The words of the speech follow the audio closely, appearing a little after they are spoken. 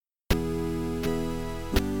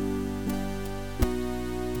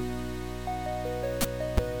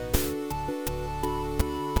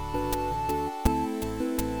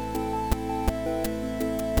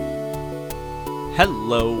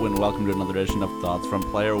Hello and welcome to another edition of Thoughts from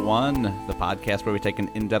Player One, the podcast where we take an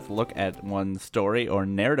in-depth look at one story or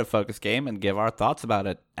narrative-focused game and give our thoughts about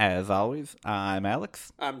it. As always, I'm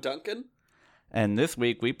Alex. I'm Duncan. And this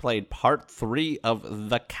week we played Part 3 of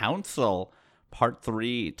The Council. Part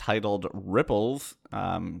 3, titled Ripples,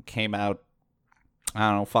 came out,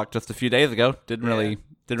 just a few days ago. Didn't really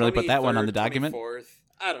put that one on the document. 24th.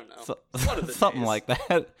 I don't know. One of the Something days. like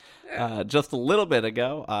that. Yeah. Just a little bit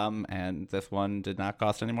ago, and this one did not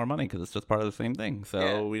cost any more money because it's just part of the same thing,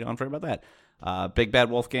 so we don't have to worry about that. Big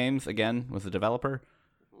Bad Wolf Games, again, was the developer,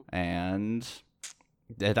 and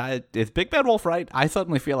is Big Bad Wolf right? I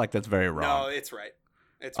suddenly feel like that's very wrong. No, it's right.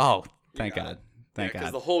 It's Oh, right. thank God. Thank God.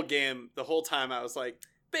 Because the whole game, the whole time I was like,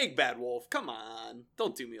 Big Bad Wolf, come on.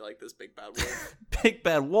 Don't do me like this, Big Bad Wolf. Big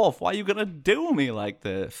Bad Wolf, why are you going to do me like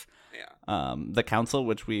this? Yeah. The Council,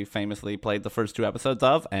 which we famously played the first 2 episodes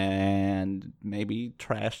of and maybe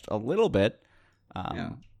trashed a little bit.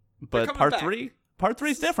 But Part 3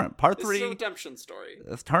 is different. Part 3 is a redemption story.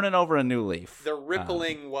 is turning over a new leaf. They're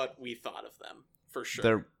rippling what we thought of them, for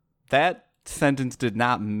sure. That sentence did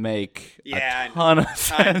not make Yeah, a ton of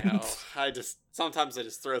sense. I know. Sometimes I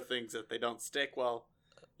just throw things that they don't stick. Well,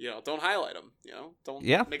 don't highlight them. Don't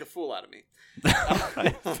make a fool out of me.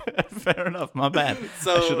 Fair enough. My bad.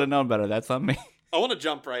 So, I should have known better. That's on me. I want to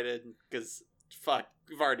jump right in because,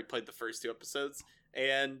 we've already played the first 2 episodes,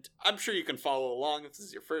 and I'm sure you can follow along if this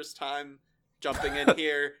is your first time jumping in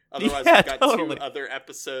here. Otherwise, Yeah, we've got totally. 2 other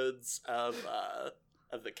episodes of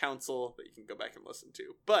the Council that you can go back and listen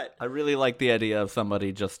to. But I really like the idea of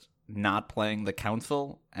somebody just not playing the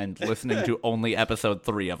Council and listening to only episode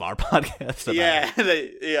 3 of our podcast. About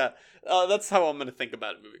it. That's how I'm going to think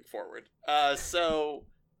about it moving forward. So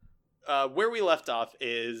where we left off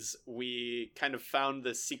is we kind of found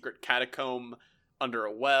this secret catacomb under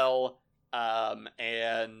a well,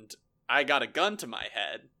 and I got a gun to my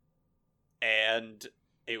head, and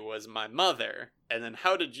it was my mother. And then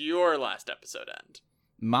how did your last episode end?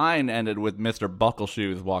 Mine ended with Mr.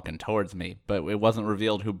 Buckleshoes walking towards me, but it wasn't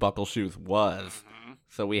revealed who Buckleshoes was. Mm-hmm.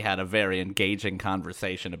 So we had a very engaging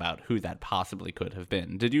conversation about who that possibly could have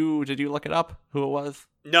been. Did you look it up, who it was?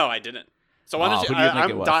 No, I didn't. So why don't who do you think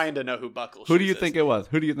it I'm was? dying to know who Buckleshoes is. Who do you think it was?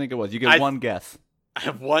 Who do you think it was? You get one guess. I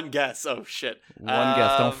have one guess. Oh, shit. One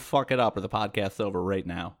guess. Don't fuck it up or the podcast's over right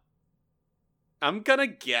now. I'm gonna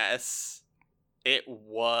guess it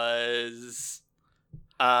was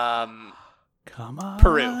Come on.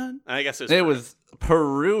 Peru. I guess It was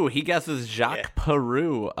Peru. He guesses Jacques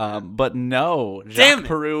Peru. But no. Damn Jacques it.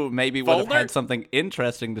 Peru maybe would have Wallner? had something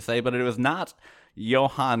interesting to say, but it was not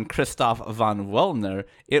Johann Christoph von Wellner.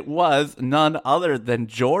 It was none other than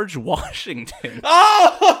George Washington.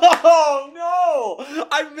 Oh no!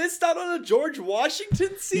 I missed out on a George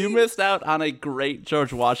Washington scene. You missed out on a great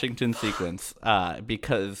George Washington sequence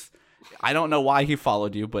because I don't know why he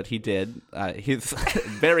followed you, but he did. His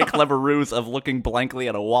very clever ruse of looking blankly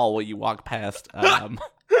at a wall while you walk past.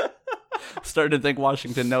 Started to think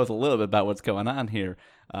Washington knows a little bit about what's going on here.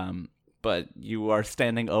 But you are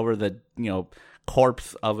standing over the,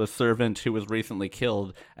 corpse of a servant who was recently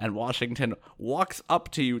killed, and Washington walks up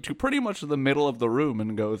to you to pretty much the middle of the room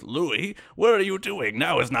and goes, "Louis, what are you doing?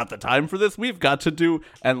 Now is not the time for this. We've got to do,"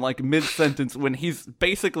 and like mid-sentence, when he's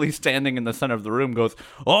basically standing in the center of the room, goes,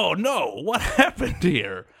 "Oh no, what happened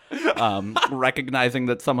here?" Recognizing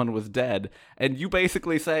that someone was dead, and you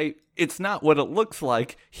basically say, "It's not what it looks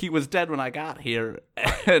like. He was dead when I got here,"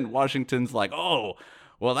 and Washington's like, "Oh,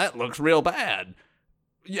 well, that looks real bad.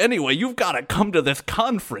 Anyway, you've got to come to this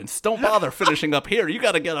conference. Don't bother finishing up here. You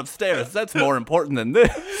got to get upstairs. That's more important than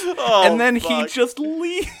this." Oh, and then he fuck. just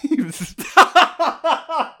leaves.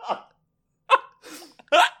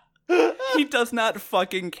 He does not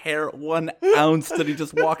fucking care 1 ounce that he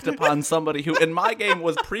just walked upon somebody who, in my game,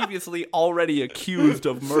 was previously already accused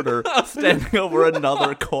of murder, standing over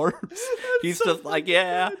another corpse. He's so just like,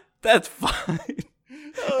 "Yeah, that's fine."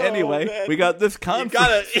 Oh, Anyway, man. we got this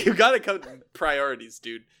conference. You gotta come priorities,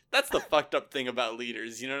 dude. That's the fucked up thing about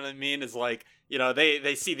leaders. You know what I mean? Is like,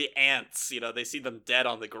 they see the ants. They see them dead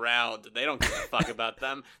on the ground. They don't give a fuck about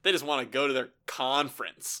them. They just want to go to their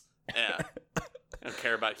conference. Yeah, I don't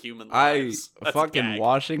care about human lives. That's a fucking gag.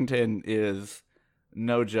 Washington is,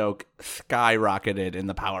 no joke, skyrocketed in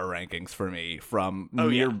the power rankings for me from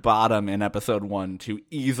near bottom in episode 1 to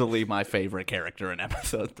easily my favorite character in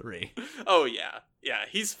episode 3. Oh yeah,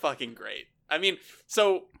 he's fucking great. I mean,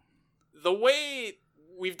 so the way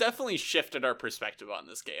we've definitely shifted our perspective on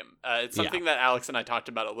this game. It's something that Alex and I talked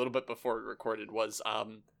about a little bit before we recorded. Was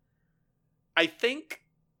I think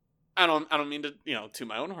I don't mean to toot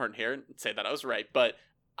my own horn here and say that I was right, but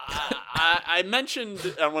I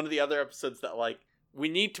mentioned on one of the other episodes that, like, we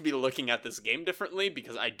need to be looking at this game differently,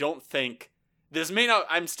 because I don't think this may not,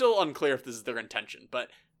 I'm still unclear if this is their intention, but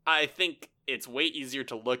I think it's way easier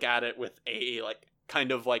to look at it with a, like,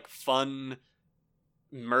 kind of, like, fun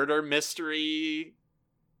murder mystery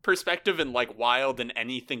perspective, and, like, wild and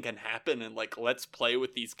anything can happen, and, like, let's play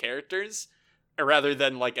with these characters, rather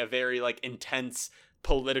than, like, a very, like, intense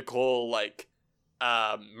political, like,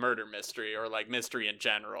 murder mystery, or, like, mystery in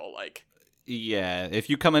general. Like, Yeah, if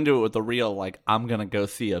you come into it with the real, like, I'm gonna go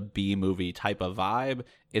see a B movie type of vibe,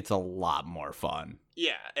 it's a lot more fun.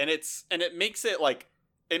 yeah, and it makes it, like,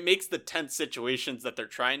 it makes the tense situations that they're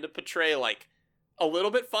trying to portray, like, a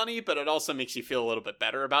little bit funny, but it also makes you feel a little bit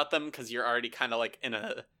better about them, because you're already kind of, like, in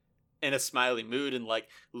a smiley mood, and, like,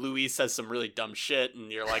 Louis says some really dumb shit,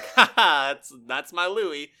 and you're like, haha, that's my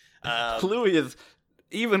Louis. Louis is,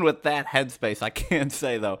 even with that headspace, I can't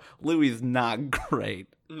say, though, Louis is not great.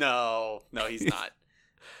 No, he's not.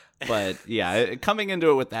 But, yeah, coming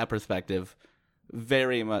into it with that perspective,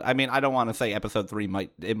 very much, I mean, I don't want to say episode 3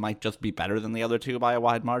 might just be better than the other two by a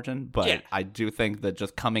wide margin, but Yeah. I do think that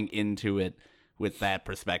just coming into it with that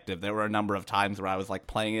perspective, there were a number of times where I was, like,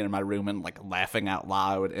 playing it in my room and, like, laughing out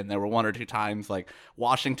loud, and there were 1 or 2 times, like,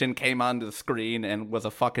 Washington came onto the screen and was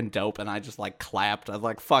a fucking dope, and I just, like, clapped. I was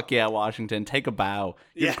like, fuck yeah, Washington, take a bow.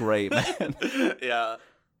 You're Yeah. great, man. Yeah,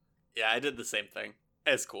 I did the same thing.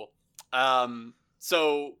 It's cool.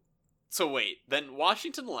 So wait, then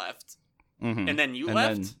Washington left, Mhm. and then you And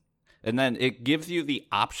left? And then it gives you the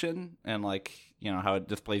option, and, like, you know, how it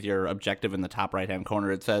displays your objective in the top right-hand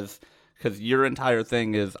corner. It says, because your entire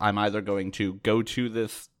thing is, I'm either going to go to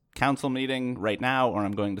this council meeting right now, or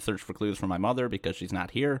I'm going to search for clues for my mother because she's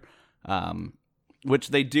not here. Which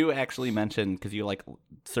they do actually mention, because you, like,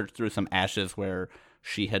 search through some ashes where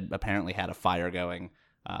she had apparently had a fire going.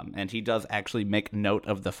 And he does actually make note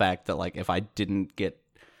of the fact that, like, if I didn't get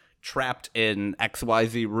trapped in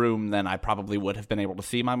XYZ room, then I probably would have been able to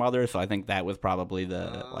see my mother. So I think that was probably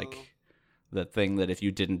the thing, that if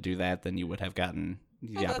you didn't do that, then you would have gotten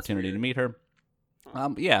the that's opportunity weird. to meet her.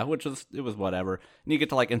 Yeah, it was whatever. And you get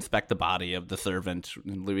to, like, inspect the body of the servant.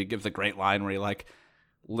 And Louis gives a great line where he, like,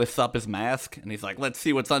 lifts up his mask and he's like, let's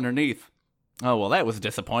see what's underneath. Oh, well, that was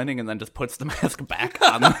disappointing. And then just puts the mask back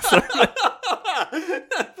on the servant.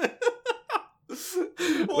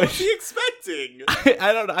 What was he expecting?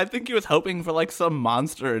 I don't know. I think he was hoping for, like, some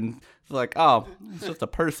monster, and it's like, oh, it's just a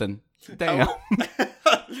person. Damn.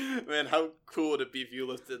 Man, how cool would it be if you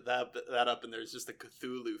lifted that up and there's just a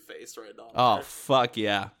Cthulhu face right on Oh, there? fuck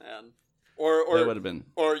yeah. Man. Or That would have been.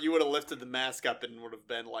 Or you would have lifted the mask up and would have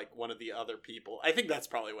been like one of the other people. I think that's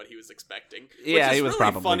probably what he was expecting. Yeah, which is he was really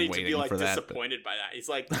probably funny to waiting be, like, for that, but- disappointed by that. He's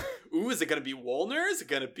like, "Ooh, is it gonna be Wolner? Is it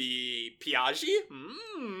gonna be Piaggi?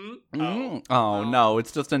 Oh, no,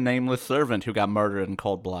 it's just a nameless servant who got murdered in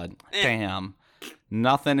cold blood. Eh. Damn.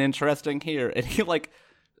 Nothing interesting here. And he, like,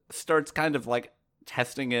 starts kind of, like,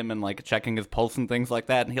 testing him and, like, checking his pulse and things like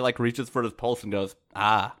that. And he, like, reaches for his pulse and goes,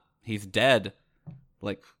 he's dead.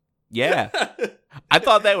 Like, yeah. I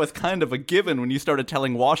thought that was kind of a given when you started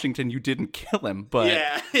telling Washington you didn't kill him, but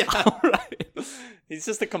yeah. all right. He's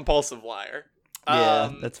just a compulsive liar.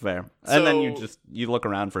 Yeah, that's fair. And then so- you look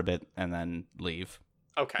around for a bit and then leave,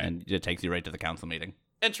 Okay. and it takes you right to the council meeting.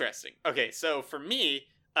 Interesting. Okay, so for me,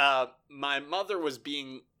 my mother was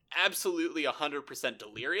being absolutely 100%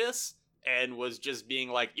 delirious and was just being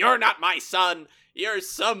like, "You're not my son. You're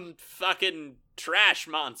some fucking trash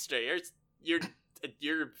monster. You're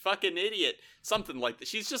a fucking idiot." Something like that.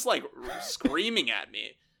 She's just, like, screaming at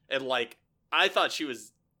me, and, like, I thought she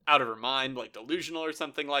was out of her mind, like, delusional or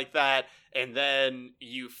something like that. And then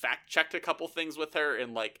you fact checked a couple things with her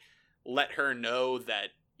and, like, let her know that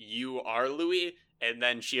you are Louis. And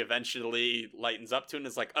then she eventually lightens up to it and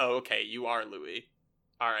is like, "Oh, okay, you are Louis.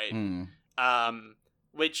 All right."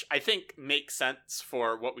 Which I think makes sense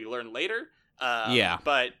for what we learn later. Yeah.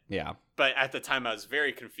 But Yeah. at the time I was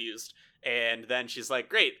very confused. And then she's like,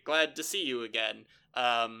 "Great, glad to see you again.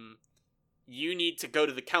 You need to go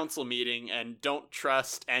to the council meeting and don't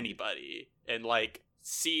trust anybody." And, like,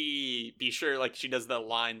 be sure, like, she does the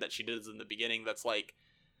line that she does in the beginning that's like,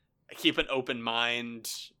 keep an open mind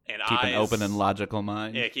and Keep eyes. an open and logical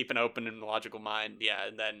mind. Yeah, keep an open and logical mind. Yeah,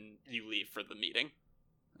 and then you leave for the meeting.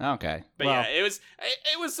 Okay. But well, yeah, it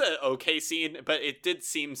was an okay scene, but it did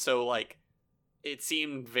seem so, like, it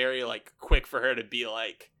seemed very, like, quick for her to be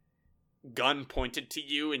like, gun pointed to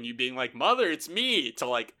you and you being like, "Mother, it's me," to,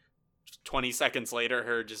 like, 20 seconds later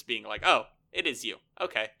her just being like, "Oh, it is you.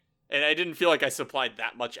 Okay." And I didn't feel like I supplied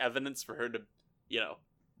that much evidence for her to,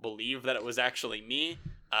 believe that it was actually me.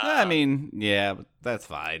 I mean, yeah, but that's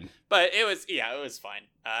fine. But it was fine.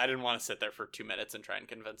 I didn't want to sit there for 2 minutes and try and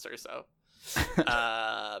convince her, so.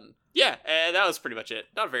 Yeah, that was pretty much it.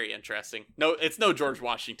 Not very interesting. No, it's no George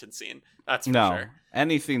Washington scene. That's for sure.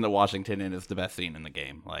 Any scene that Washington in is the best scene in the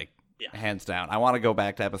game. Like, hands down. I want to go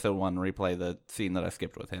back to episode 1 and replay the scene that I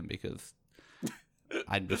skipped with him because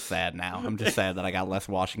I'm just sad now. I'm just sad that I got less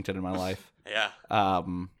Washington in my life. Yeah.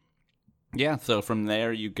 Yeah, so from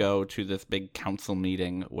there you go to this big council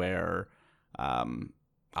meeting where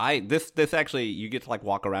this actually, you get to like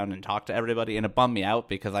walk around and talk to everybody, and it bummed me out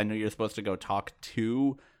because I knew you're supposed to go talk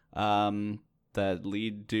to the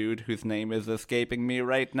lead dude whose name is escaping me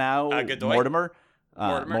right now. Godoy? Mortimer.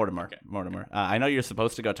 Mortimer. Okay. Mortimer. I know you're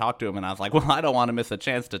supposed to go talk to him, and I was like, well, I don't want to miss a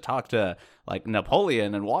chance to talk to like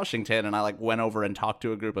Napoleon and Washington, and I like went over and talked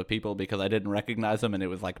to a group of people because I didn't recognize them, and it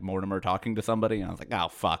was like Mortimer talking to somebody, and I was like, oh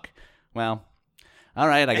fuck. Well, all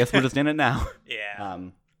right, I guess we're just in it now. Yeah.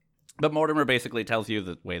 But Mortimer basically tells you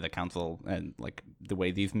the way the council and like the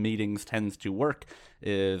way these meetings tends to work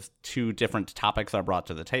is 2 different topics are brought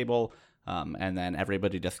to the table, and then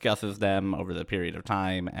everybody discusses them over the period of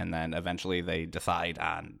time, and then eventually they decide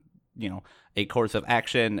on, a course of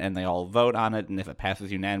action, and they all vote on it, and if it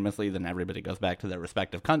passes unanimously, then everybody goes back to their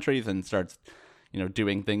respective countries and starts,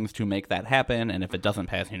 doing things to make that happen, and if it doesn't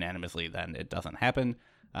pass unanimously, then it doesn't happen.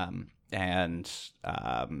 And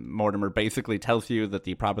Mortimer basically tells you that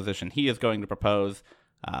the proposition he is going to propose,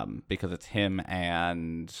 because it's him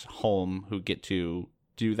and Holm who get to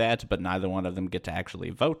do that, but neither one of them get to actually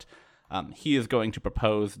vote. He is going to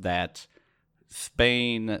propose that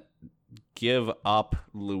Spain give up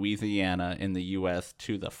Louisiana in the U.S.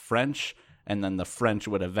 to the French, and then the French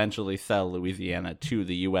would eventually sell Louisiana to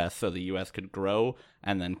the U.S. so the U.S. could grow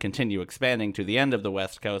and then continue expanding to the end of the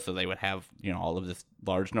West Coast, so they would have, all of this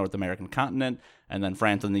large North American continent, and then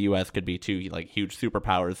France and the U.S. could be 2 like huge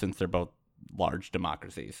superpowers since they're both large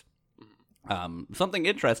democracies. Something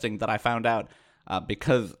interesting that I found out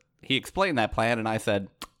because he explained that plan, and I said,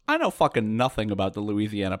 I know fucking nothing about the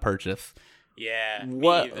Louisiana Purchase. Yeah.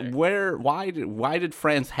 Why did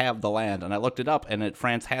France have the land? And I looked it up, and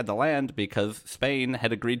France had the land because Spain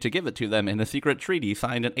had agreed to give it to them in a secret treaty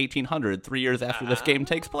signed in 1800, 3 years after this game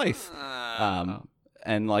takes place.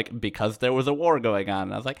 And like because there was a war going on,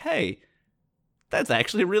 and I was like, hey, that's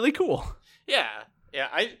actually really cool. Yeah.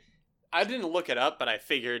 I didn't look it up, but I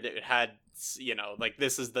figured it had, like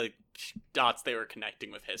this is the dots they were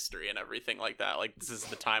connecting with history and everything like that. Like this is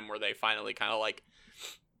the time where they finally kind of like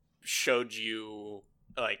showed you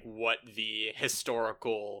like what the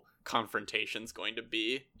historical confrontation's going to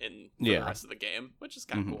be in the rest of the game, which is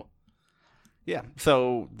kind of cool. Yeah.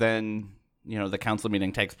 So then, the council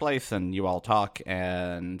meeting takes place and you all talk,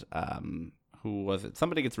 and who was it?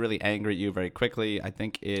 Somebody gets really angry at you very quickly. I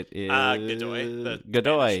think it is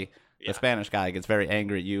Godoy. The Spanish guy gets very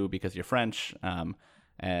angry at you because you're French,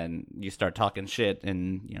 and you start talking shit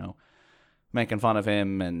and, making fun of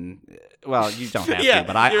him, and well, you don't have to,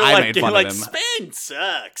 but I made fun of him. Spain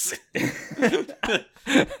sucks.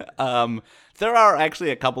 There are actually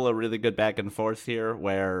a couple of really good back and forths here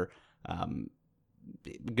where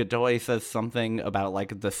Godoy says something about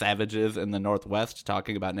like the savages in the Northwest,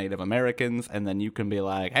 talking about Native Americans, and then you can be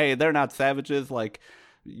like, hey, they're not savages, like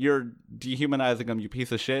you're dehumanizing them, you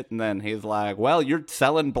piece of shit. And then he's like, well, you're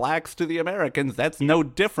selling blacks to the Americans, that's no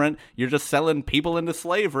different, you're just selling people into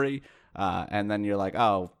slavery. And then you're like,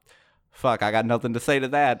 oh, fuck, I got nothing to say to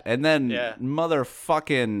that. And then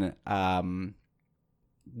motherfucking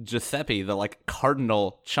Giuseppe, the like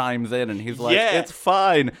cardinal, chimes in and he's like, it's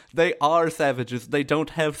fine. They are savages. They don't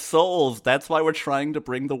have souls. That's why we're trying to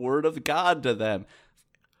bring the word of God to them.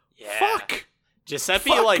 Yeah. Fuck.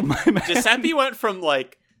 Giuseppe went from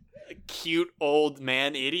like a cute old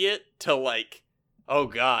man idiot to like, oh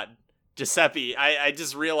God. Giuseppe, I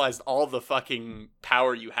just realized all the fucking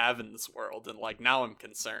power you have in this world, and like now I'm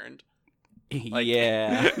concerned. Like,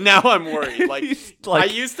 now I'm worried. Like I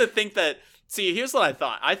used to think that. See, here's what I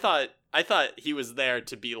thought. I thought he was there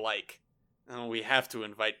to be like, oh, we have to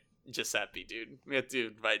invite Giuseppe, dude. We have to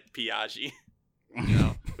invite Piaggi.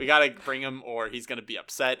 We gotta bring him, or he's gonna be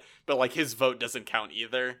upset. But like his vote doesn't count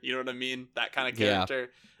either. You know what I mean? That kind of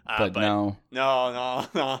character. But no,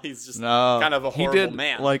 he's just kind of a horrible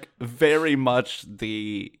man. Like very much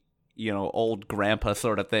the old grandpa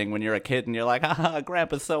sort of thing when you're a kid and you're like, haha,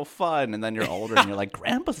 grandpa's so fun, and then you're older and you're like,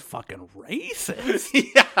 grandpa's fucking racist.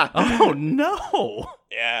 Oh no.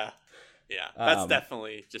 Yeah, that's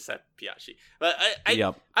definitely Giuseppe Piaggi. But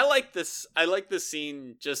I like this. I like this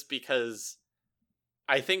scene just because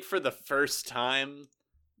I think for the first time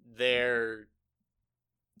they're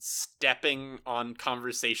stepping on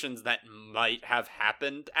conversations that might have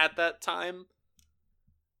happened at that time.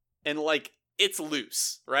 And like, it's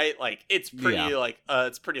loose, right? Like, it's pretty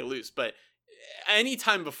it's pretty loose, but any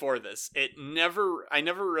time before this, I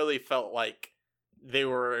never really felt like they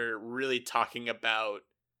were really talking about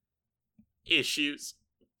issues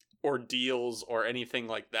or deals or anything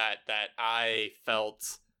like that I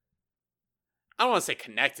felt, I don't want to say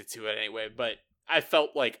connected to it anyway, but I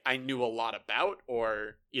felt like I knew a lot about,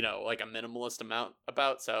 or, you know, like a minimalist amount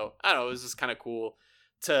about. So I don't know, it was just kind of cool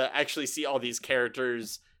to actually see all these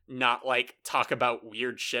characters not like talk about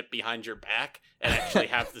weird shit behind your back and actually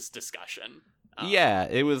have this discussion. Yeah,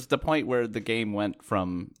 it was the point where the game went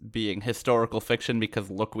from being historical fiction because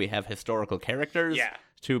look, we have historical characters,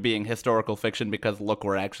 to being historical fiction because look,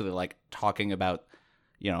 we're actually like talking about,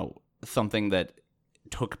 you know, something that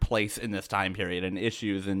took place in this time period and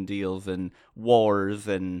issues and deals and wars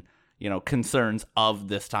and, you know, concerns of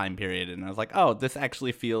this time period. And I was like, oh, this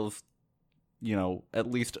actually feels, you know, at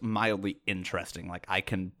least mildly interesting. Like, I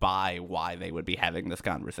can buy why they would be having this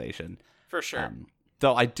conversation. For sure.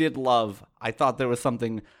 Though I thought there was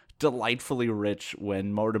something delightfully rich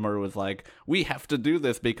when Mortimer was like, we have to do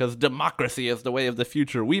this because democracy is the way of the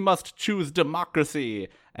future. We must choose democracy.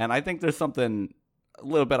 And I think there's something a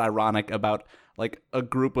little bit ironic about like a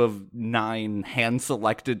group of 9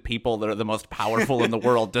 hand-selected people that are the most powerful in the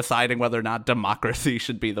world deciding whether or not democracy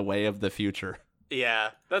should be the way of the future.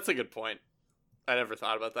 Yeah, that's a good point. I never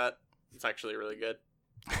thought about that. It's actually really good.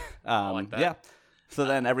 I like that. Yeah. So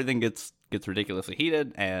then everything gets ridiculously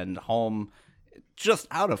heated, and Holm, just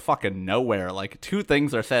out of fucking nowhere, like 2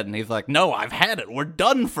 things are said, and he's like, no, I've had it. We're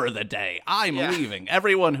done for the day. I'm leaving.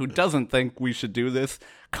 Everyone who doesn't think we should do this,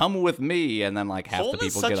 come with me. And then like half Holm the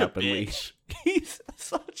people get up and leave. He's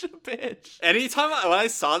such a bitch. Anytime when I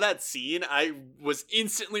saw that scene, I was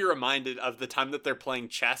instantly reminded of the time that they're playing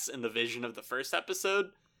chess in the Vision of the first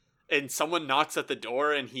episode. And someone knocks at the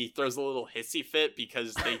door and he throws a little hissy fit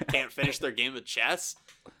because they can't finish their game of chess.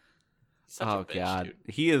 Such a bitch, God. dude.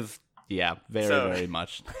 He is, very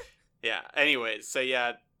much. Yeah. Anyways, so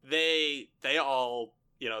yeah, they all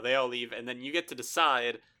leave, and then you get to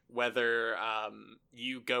decide whether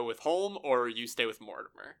you go with Holm or you stay with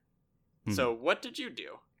Mortimer. So what did you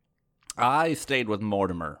do? I stayed with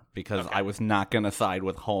Mortimer because I was not going to side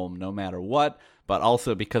with Holm no matter what, but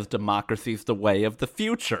also because democracy's the way of the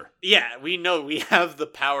future. Yeah, we know we have the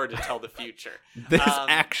power to tell the future. This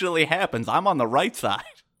actually happens. I'm on the right side.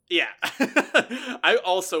 Yeah. I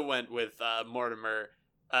also went with Mortimer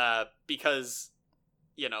because,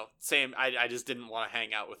 you know, same, I just didn't want to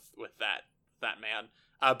hang out with that man.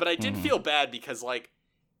 But I did feel bad because, like,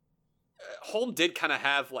 Holm did kind of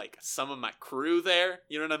have like some of my crew there,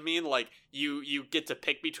 you know what I mean? Like you get to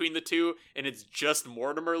pick between the two, and it's just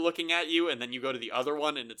Mortimer looking at you, and then you go to the other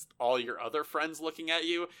one and it's all your other friends looking at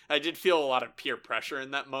you. I did feel a lot of peer pressure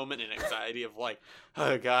in that moment and anxiety of like,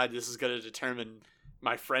 oh god, this is going to determine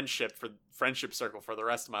my friendship circle for the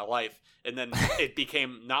rest of my life. And then it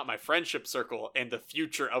became not my friendship circle and the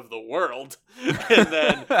future of the world. And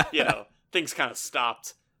then, you know, things kind of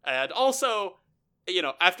stopped. And also, you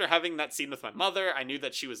know, after having that scene with my mother, I knew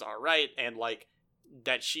that she was all right, and like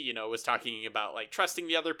that she, you know, was talking about like trusting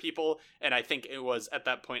the other people. And I think it was at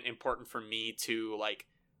that point important for me to like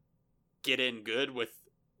get in good with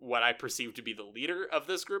what I perceived to be the leader of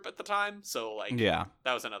this group at the time. So like, that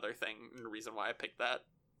was another thing, and the reason why I picked that.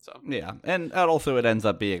 So yeah, and also it ends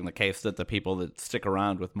up being the case that the people that stick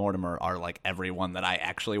around with Mortimer are like everyone that I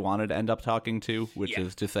actually wanted to end up talking to, which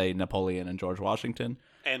is to say Napoleon and George Washington,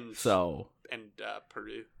 and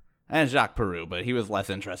Peru. And Jacques Peru, but he was less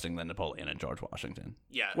interesting than Napoleon and George Washington.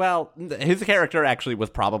 Yeah. Well, his character actually was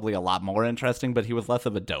probably a lot more interesting, but he was less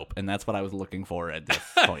of a dope, and that's what I was looking for at this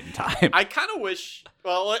point in time. I kind of wish...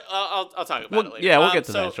 Well, I'll talk about it later. Yeah, we'll get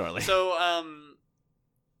to that shortly. So,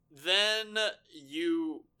 then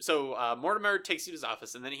you... So, Mortimer takes you to his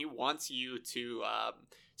office, and then he wants you to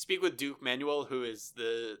speak with Duke Manuel, who is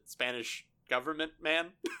the Spanish government man.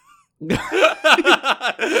 In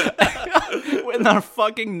our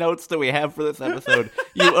fucking notes that we have for this episode,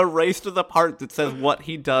 you erased the part that says what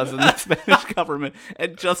he does in the Spanish government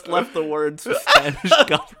and just left the words Spanish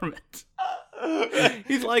government.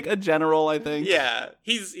 He's like a general, I think. Yeah,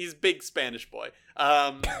 he's big Spanish boy.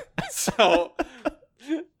 So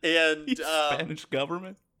and Spanish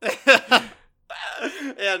government.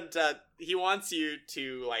 And he wants you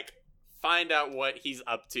to like find out what he's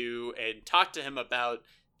up to and talk to him about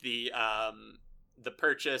the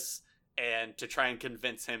purchase, and to try and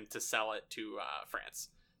convince him to sell it to France.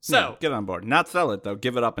 So yeah, get on board. Not sell it though.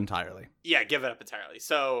 Give it up entirely. Yeah, give it up entirely.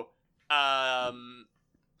 So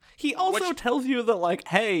He also tells you that, like,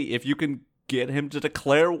 hey, if you can get him to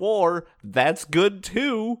declare war, that's good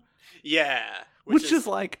too. Yeah. Which is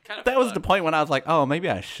like, kind of that fun. was the point when I was like, oh, maybe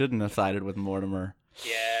I shouldn't have sided with Mortimer.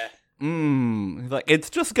 Yeah. Like,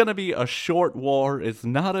 it's just gonna be a short war. It's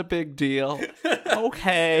not a big deal.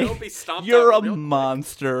 Okay. It'll be stomped You're out a real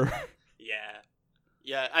monster. quick.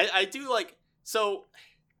 Yeah. I do like, so,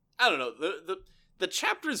 I don't know, the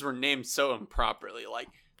chapters were named so improperly. Like,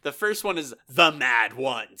 the first one is The Mad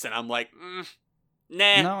Ones, and I'm like,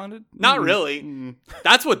 nah, No, not really.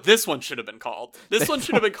 That's what this one should have been called. This one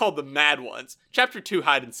should have been called The Mad Ones. Chapter 2,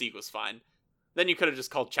 Hide and Seek, was fine. Then you could have just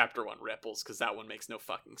called Chapter 1 Ripples, because that one makes no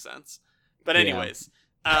fucking sense. But anyways,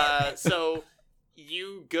 so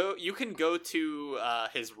you can go to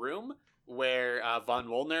his room where Von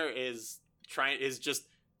Wollner is just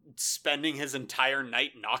spending his entire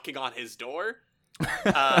night knocking on his door.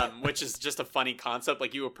 Which is just a funny concept.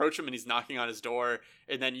 Like, you approach him and he's knocking on his door,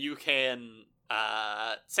 and then you can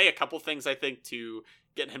say a couple things, I think, to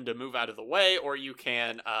get him to move out of the way, or you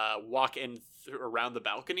can walk in around the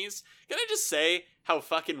balconies. Can I just say how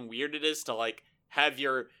fucking weird it is to, like,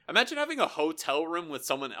 imagine having a hotel room with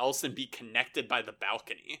someone else and be connected by the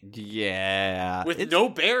balcony. Yeah. With no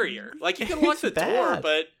barrier. Like, you can lock the bad. door,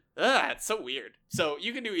 but it's so weird. So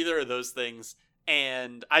you can do either of those things,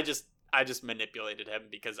 and I just manipulated him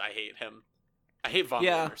because I hate him. I hate Von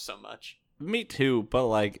Wollner so much. Me too, but,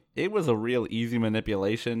 like, it was a real easy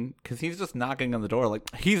manipulation, because he's just knocking on the door,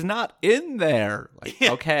 like, he's not in there. Like,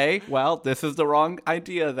 okay, well, this is the wrong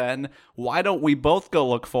idea then. Why don't we both go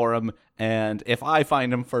look for him, and if I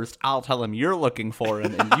find him first, I'll tell him you're looking for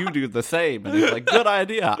him, and you do the same. And he's like, good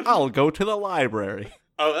idea, I'll go to the library.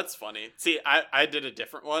 Oh, that's funny. See, I did a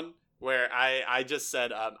different one, where I just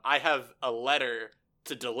said, I have a letter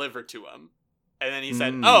to deliver to him. And then he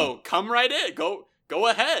said, oh, come right in, go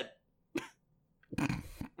ahead.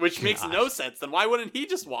 Which makes no sense. Then why wouldn't he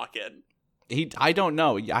just walk in? I don't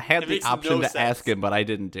know. I had the option to ask him, but I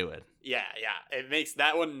didn't do it. Yeah.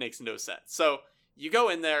 That one makes no sense. So you go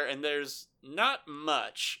in there, and there's not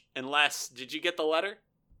much, unless, did you get the letter?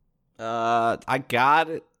 I got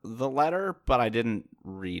the letter, but I didn't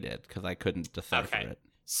read it because I couldn't decipher it.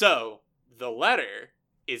 So the letter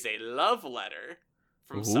is a love letter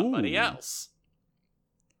from somebody else,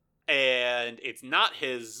 and it's not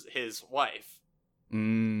his wife.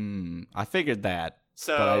 I figured that,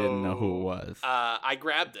 so, but I didn't know who it was. I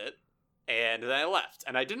grabbed it, and then I left,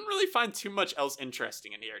 and I didn't really find too much else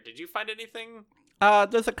interesting in here. Did you find anything?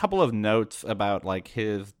 There's a couple of notes about, like,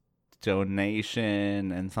 his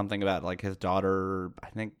donation and something about, like, his daughter, I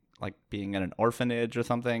think, like, being in an orphanage or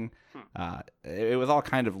something. It was all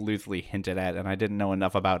kind of loosely hinted at, and I didn't know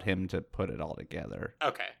enough about him to put it all together.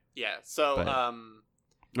 Okay, yeah, so,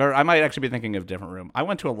 or I might actually be thinking of a different room. I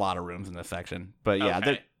went to a lot of rooms in this section, but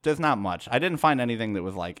yeah, there's not much. I didn't find anything that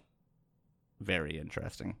was, like, very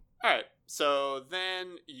interesting. Alright, so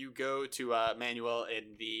then you go to Manuel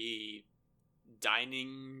in the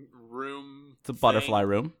dining room. The butterfly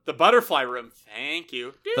room. The butterfly room, thank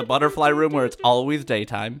you. The butterfly room where it's always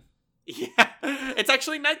daytime. Yeah, it's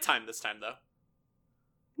actually nighttime this time, though.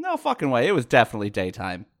 No fucking way, it was definitely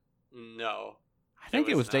daytime. No. I think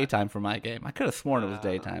it was daytime for my game. I could have sworn it was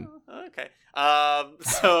daytime. Okay.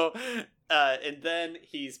 So, and then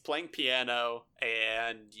he's playing piano,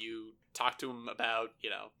 and you talk to him about,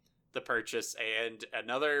 the purchase, and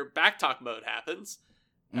another backtalk mode happens.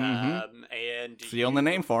 And it's the only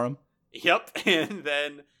name for him. Yep. And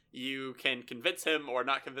then you can convince him or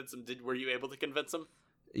not convince him. Were you able to convince him?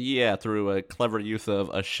 Yeah, through a clever use of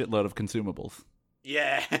a shitload of consumables.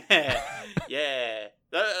 Yeah. Yeah.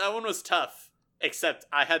 That one was tough. Except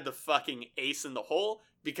I had the fucking ace in the hole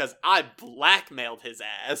because I blackmailed his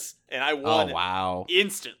ass and I won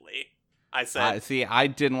instantly. I said... I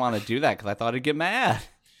didn't want to do that because I thought he'd get mad.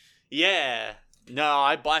 Yeah. No,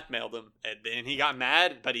 I blackmailed him and then he got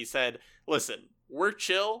mad, but he said, listen, we're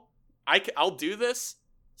chill. I'll do this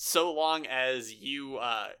so long as you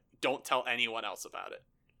don't tell anyone else about it.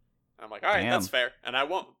 And I'm like, all right, that's fair. And I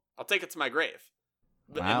won't. I'll take it to my grave.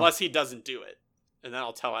 Unless he doesn't do it. And then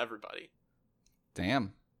I'll tell everybody.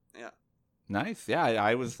 Damn. Yeah. Nice. Yeah,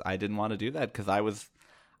 I didn't want to do that because I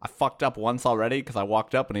fucked up once already because I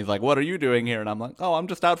walked up and he's like, what are you doing here? And I'm like, oh, I'm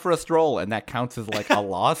just out for a stroll. And that counts as like a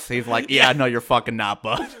loss. He's like, yeah, no, you're fucking not,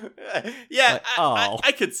 bud. Yeah, like,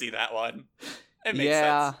 I could see that one. It makes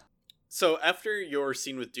sense. So after your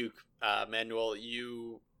scene with Duke, Manuel,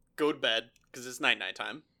 you go to bed because it's night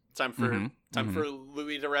time. Time for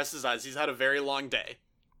Louis to rest his eyes. He's had a very long day.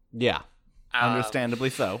 Yeah. Understandably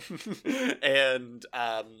so. And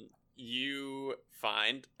you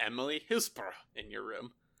find Emily Hillsborough in your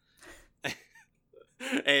room.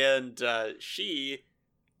 And she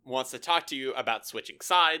wants to talk to you about switching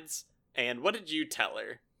sides. And what did you tell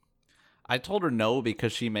her? I told her no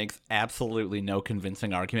because she makes absolutely no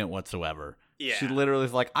convincing argument whatsoever. Yeah. She literally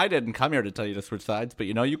is like, I didn't come here to tell you to switch sides, but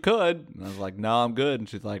you could. And I was like, no, I'm good. And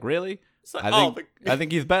she's like, really? Like, I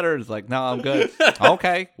think he's better. It's like, no, I'm good.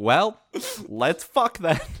 Okay, well, let's fuck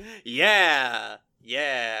then. Yeah.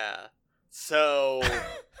 So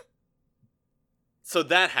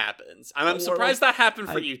that happens. And I'm surprised that happened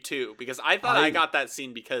for you too, because I thought I got that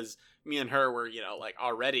scene because me and her were, like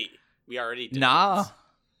we already did. Nah.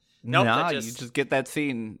 Nope, you just get that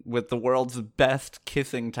scene with the world's best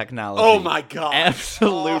kissing technology. Oh my god.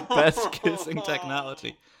 Absolute best kissing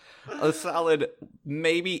technology. A solid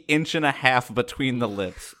maybe inch and a half between the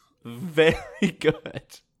lips. Very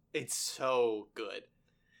good. It's so good.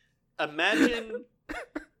 Imagine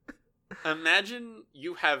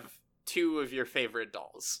you have two of your favorite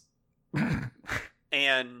dolls.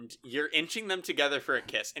 And you're inching them together for a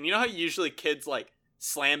kiss. And you know how usually kids like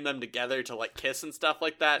slam them together to like kiss and stuff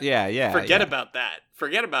like that? Yeah. Forget about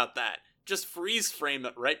that. Just freeze frame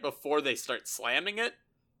it right before they start slamming it,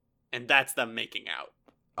 and that's them making out.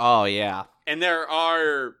 Oh, yeah. And there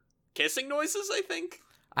are kissing noises, I think.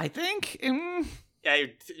 Yeah,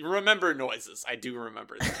 I remember noises. I do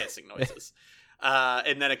remember the kissing noises.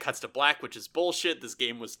 And then it cuts to black, which is bullshit. This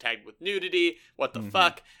game was tagged with nudity. What the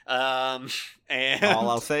fuck? And all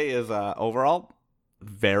I'll say is, overall,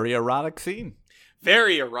 very erotic scene.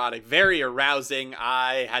 Very erotic, very arousing.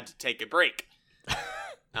 I had to take a break.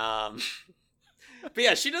 But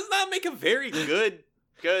yeah, she does not make a very good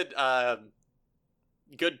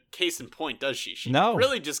case in point, does she? She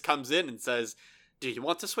really just comes in and says, do you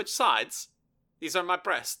want to switch sides? These are my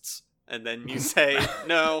breasts. And then you say,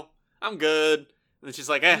 no, I'm good. And then she's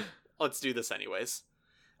like, let's do this anyways.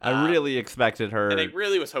 I really expected her. And I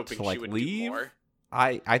really was hoping to, she would leave. do more.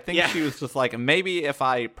 I think she was just like, maybe if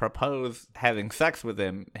I propose having sex with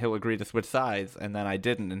him, he'll agree to switch sides. And then I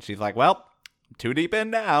didn't. And she's like, well, too deep in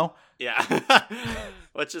now. Yeah.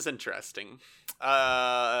 Which is interesting.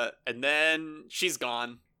 And then she's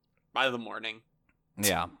gone by the morning.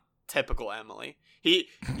 Yeah. Typical Emily. He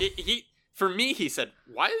for me, he said,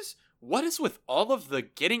 what is with all of the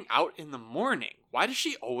getting out in the morning? Why does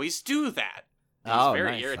she always do that? He's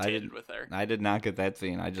very irritated with her. I did not get that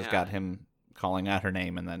scene. I just got him calling out her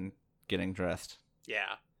name and then getting dressed.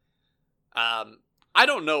 Yeah. I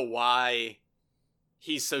don't know why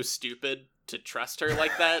he's so stupid to trust her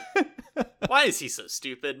like that. Why is he so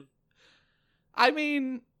stupid? I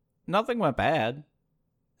mean, nothing went bad.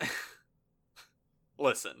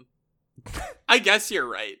 Listen, I guess you're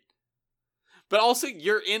right. But also,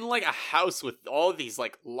 you're in, like, a house with all these,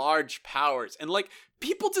 like, large powers. And, like,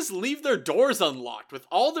 people just leave their doors unlocked with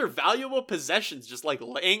all their valuable possessions just, like,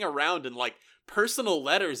 laying around in, like, personal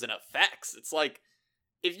letters and effects. It's like,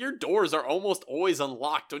 if your doors are almost always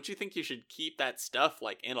unlocked, don't you think you should keep that stuff,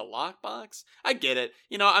 like, in a lockbox? I get it.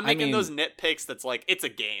 I'm making those nitpicks that's, like, it's a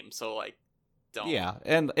game, so, like, don't. Yeah,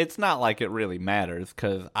 and it's not like it really matters,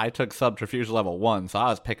 because I took Subterfuge level 1, so I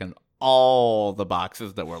was picking all the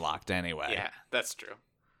boxes that were locked anyway. Yeah, that's true.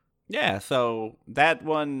 Yeah, so that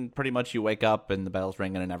one, pretty much you wake up and the bell's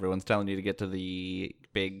ringing and everyone's telling you to get to the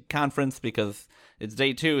big conference because it's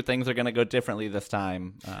day 2. Things are going to go differently this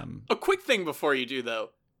time. A quick thing before you do, though.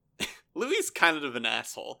 Louis kind of an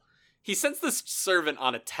asshole. He sends this servant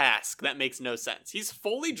on a task that makes no sense. He's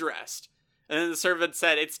fully dressed. And then the servant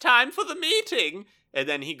said, it's time for the meeting. And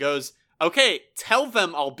then he goes, okay, tell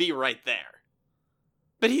them I'll be right there.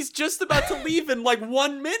 But he's just about to leave in, like,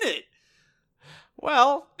 1 minute.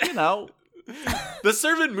 Well, The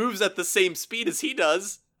servant moves at the same speed as he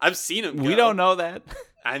does. I've seen him go. We don't know that.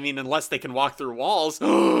 I mean, unless they can walk through walls.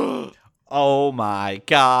 Oh my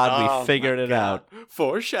god, we figured it out.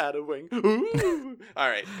 Foreshadowing. Ooh. All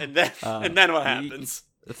right, and then what happens?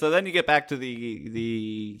 So then you get back to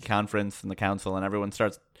the conference and the council, and everyone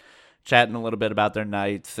starts chatting a little bit about their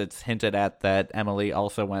nights. It's hinted at that Emily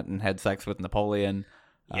also went and had sex with Napoleon.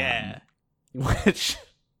 Yeah. Which,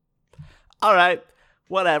 all right,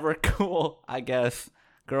 whatever, cool, I guess.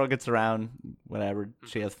 Girl gets around, whatever,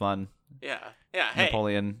 she has fun. Yeah. Hey,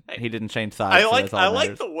 Napoleon, he didn't change sides. I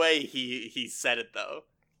like the way he said it though.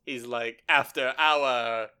 He's like, after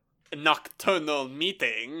our nocturnal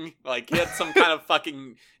meeting, like he had some kind of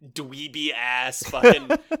fucking dweeby ass fucking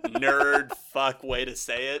nerd fuck way to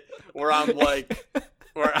say it. Where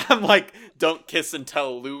I'm like, don't kiss and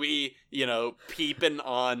tell Louis, peeping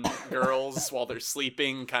on girls while they're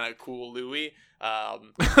sleeping, kind of cool Louis.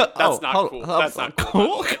 That's not cool. That's not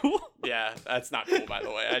cool. Cool. Yeah, that's not cool. By the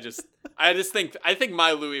way, I think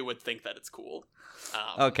my Louis would think that it's cool.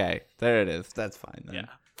 Okay, there it is. That's fine then. Yeah.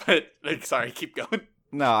 But, like, sorry, keep going.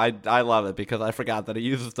 No, I love it because I forgot that he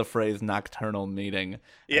uses the phrase nocturnal meeting.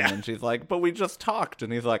 Yeah. And then she's like, but we just talked.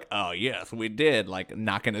 And he's like, oh, yes, we did. Like,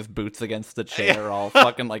 knocking his boots against the chair, all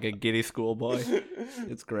fucking like a giddy schoolboy.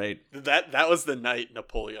 It's great. That was the night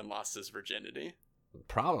Napoleon lost his virginity.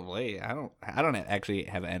 Probably. I don't actually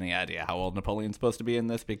have any idea how old Napoleon's supposed to be in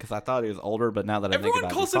this because I thought he was older, but now that I think Everyone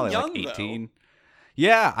about it, calls he's probably him like young, 18.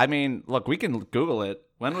 Yeah, I mean, look, we can Google it.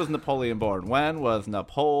 When was Napoleon born? When was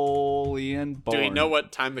Napoleon born? Do we know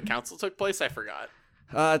what time the council took place? I forgot.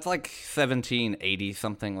 It's like 1780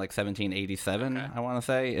 something, like 1787, Okay. I want to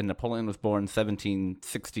say. And Napoleon was born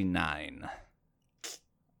 1769.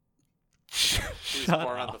 He was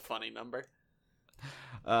born on the funny number.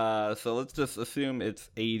 So let's just assume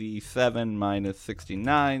it's 87 minus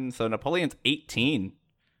 69. So Napoleon's 18.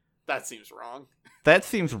 That seems wrong. That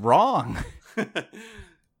seems wrong.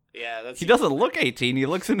 Yeah, that's. He doesn't look 18. He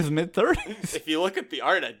looks in his mid-30s. If you look at the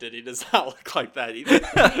art I did, he does not look like that either.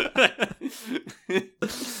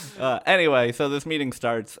 Anyway, so this meeting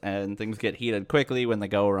starts and things get heated quickly when they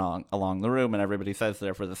go along the room, and everybody says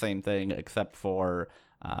they're for the same thing except for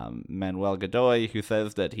Manuel Godoy, who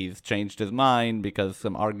says that he's changed his mind because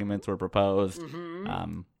some arguments were proposed.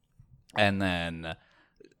 Mm-hmm. And then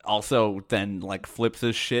also then like flips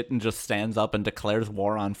his shit and just stands up and declares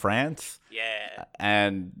war on France. Yeah.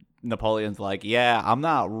 And Napoleon's like, yeah, I'm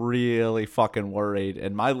not really fucking worried.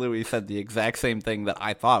 And my Louis said the exact same thing that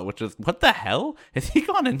I thought, which is, what the hell? Has he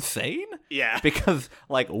gone insane? Yeah. Because,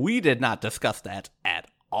 like, we did not discuss that at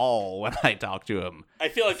all when I talked to him. I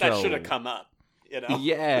feel like that So- should have come up. You know?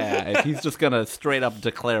 Yeah, if he's just gonna straight up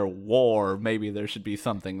declare war, maybe there should be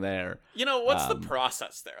something there. You know, what's the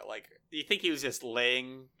process there? Like, do you think he was just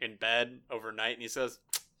laying in bed overnight and he says,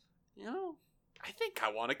 you know, I think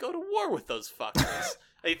I want to go to war with those fuckers.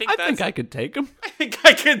 I think I could take him. I think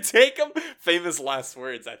I could take him. Famous last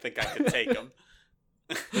words. I think I could take him.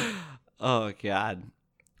 Oh god.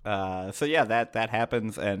 So yeah, that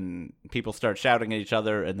happens, and people start shouting at each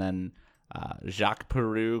other, and then Jacques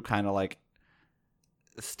Peru kind of like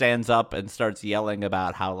stands up and starts yelling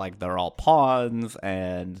about how like they're all pawns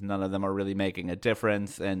and none of them are really making a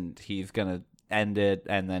difference, and he's gonna end it,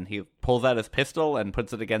 and then he pulls out his pistol and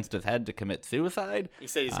puts it against his head to commit suicide. He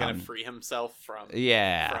said he's gonna free himself from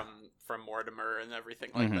from Mortimer and everything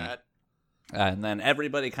like that. And then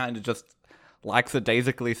everybody kind of just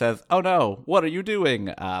lackadaisically says, oh no, what are you doing?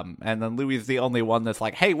 And then Louis is the only one that's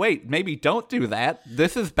like, hey, wait, maybe don't do that.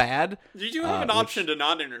 This is bad. You do have an option to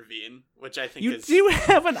not intervene, which I think you do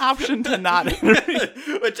have an option to not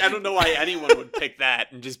intervene. Which I don't know why anyone would pick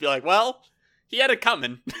that and just be like, well, he had it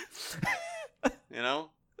coming. You know?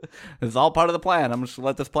 It's all part of the plan. I'm just gonna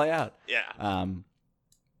let this play out. Yeah.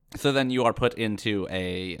 So then you are put into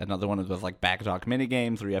another one of those like backtalk mini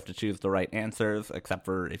games where you have to choose the right answers, except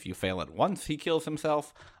for if you fail it once, he kills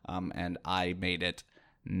himself. And I made it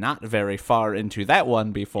not very far into that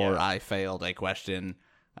one before I failed a question,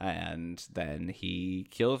 and then he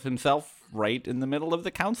kills himself right in the middle of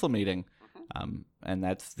the council meeting. And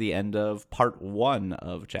that's the end of part 1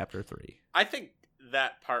 of chapter 3. I think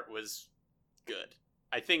that part was good.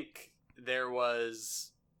 I think there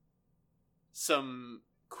was some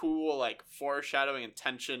cool like foreshadowing and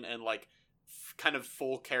tension and like kind of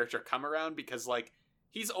full character come around, because like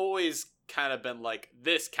he's always kind of been like,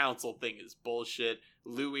 this council thing is bullshit,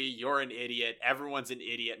 Louis, you're an idiot, everyone's an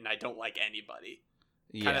idiot, and I don't like anybody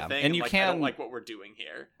kind of thing, and you like, can I don't like what we're doing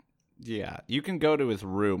here. Yeah, you can go to his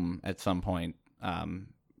room at some point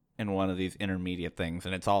in one of these intermediate things,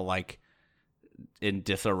 and it's all like in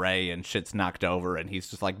disarray and shit's knocked over, and he's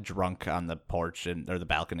just like drunk on the porch or the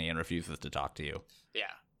balcony and refuses to talk to you. Yeah,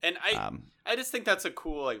 and I just think that's a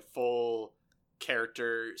cool like full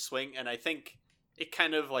character swing, and I think it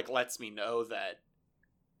kind of like lets me know that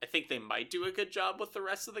I think they might do a good job with the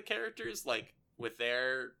rest of the characters, like with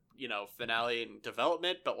their, you know, finale and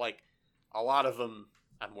development, but like a lot of them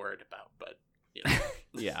I'm worried about, but you know.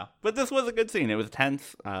 Yeah, but this was a good scene. It was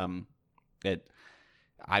tense.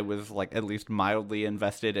 I was like at least mildly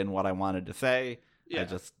invested in what I wanted to say. Yeah. I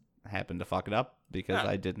just happened to fuck it up because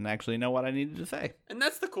I didn't actually know what I needed to say. And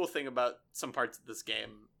that's the cool thing about some parts of this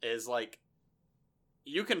game is like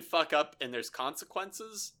you can fuck up and there's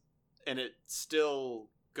consequences and it still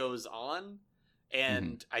goes on.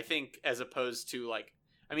 And I think as opposed to like,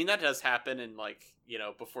 I mean, that does happen in like, you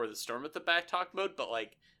know, Before the Storm with the backtalk mode, but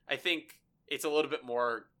like I think it's a little bit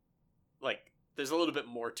more like there's a little bit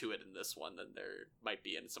more to it in this one than there might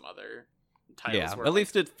be in some other titles. Yeah, where, at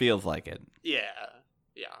least it feels like it. Yeah,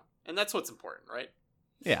 yeah. And that's what's important, right?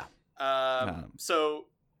 Yeah. So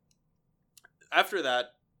after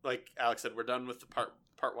that, like Alex said, we're done with the part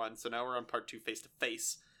one, so now we're on part two, face to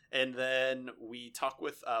face, and then we talk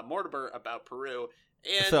with Mortimer about Peru.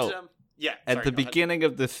 And So, yeah, at sorry, the go ahead. beginning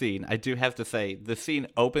of the scene, I do have to say, the scene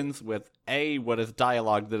opens with A, what is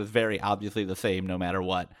dialogue that is very obviously the same no matter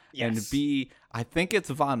what, and Yes. B, I think it's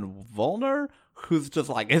Von Volner, who's just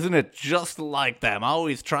like, isn't it just like them?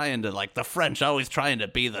 Always trying to, like, the French always trying to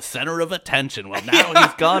be the center of attention. Well, now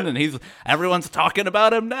he's gone and everyone's talking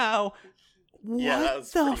about him now. Yeah, that What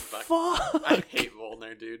was the pretty fuck? I hate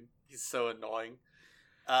Volner, dude. He's so annoying.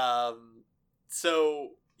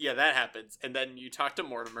 So yeah, that happens, and then you talk to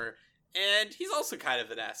Mortimer, and he's also kind of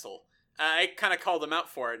an asshole. I kind of called him out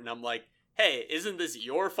for it, and I'm like, "Hey, isn't this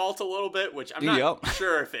your fault a little bit?" Which I'm not Yep.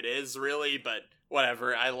 sure if it is really, but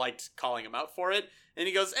whatever. I liked calling him out for it, and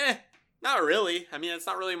he goes, not really. I mean, it's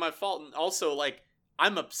not really my fault, and also like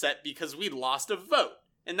I'm upset because we lost a vote,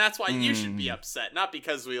 and that's why you should be upset, not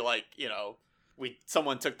because we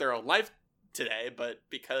someone took their own life today, but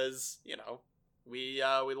because we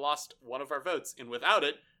lost one of our votes, and without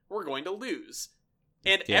it, we're going to lose.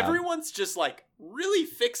 And Yeah. everyone's just like really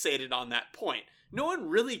fixated on that point. No one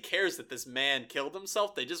really cares that this man killed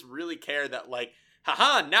himself. They just really care that like,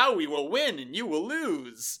 haha, now we will win and you will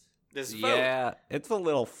lose this vote. Yeah, it's a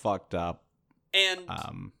little fucked up. And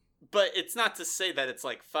Um, but it's not to say that it's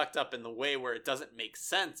like fucked up in the way where it doesn't make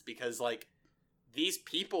sense, because like these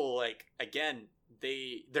people, like, again,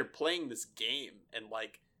 they're playing this game, and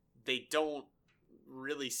like they don't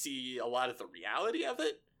really see a lot of the reality of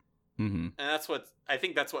it. mhm. And that's what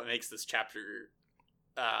makes this chapter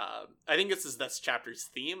I think this chapter's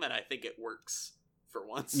theme, and I think it works for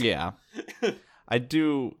once. Yeah. I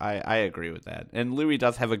agree with that. And Louis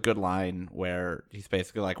does have a good line where he's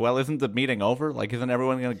basically like, well, isn't the meeting over? Like, isn't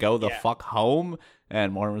everyone going to go the Yeah. fuck home?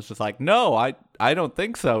 And Mortimer's just like, no, I don't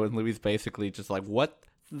think so. And Louis basically just like, what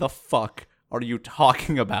the fuck are you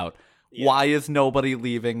talking about? Yeah. Why is nobody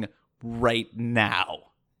leaving right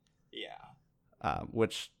now? Yeah.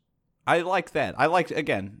 Which I like that. I like,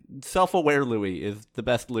 again, self-aware Louis is the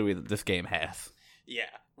best Louis that this game has. Yeah.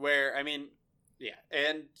 Where, I mean, yeah.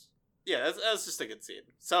 And yeah, that's just a good scene.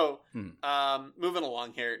 So, moving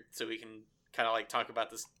along here so we can kind of like talk about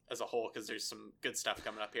this as a whole, because there's some good stuff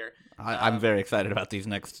coming up here. I'm very excited about these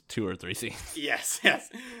next 2 or 3 scenes. Yes.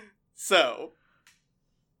 So,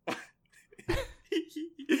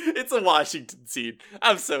 it's a Washington scene.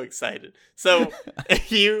 I'm so excited. So,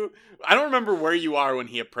 I don't remember where you are when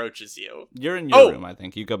he approaches you. You're in your room, I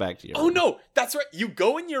think. You go back to your room. Oh, no, that's right. You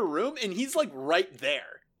go in your room, and he's like right there.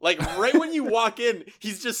 Like right when you walk in,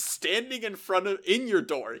 he's just standing in your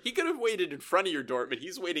door. He could have waited in front of your door, but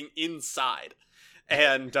he's waiting inside.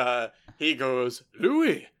 And he goes,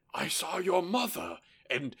 Louis, I saw your mother,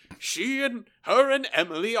 and she and her and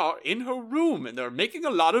Emily are in her room, and they're making a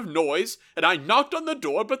lot of noise, and I knocked on the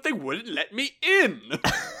door, but they wouldn't let me in.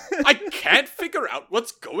 I can't figure out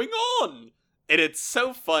what's going on. And it's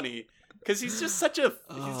so funny, because he's just such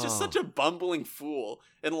a bumbling fool.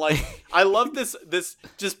 And like, I love this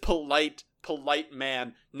just polite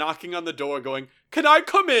man knocking on the door going, can I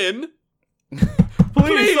come in?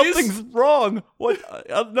 Please, something's wrong. What?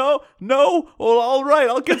 No. Well, all right.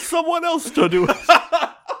 I'll get someone else to do it.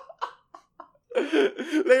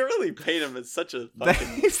 They really paint him as such a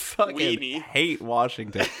fucking They fucking weenie. hate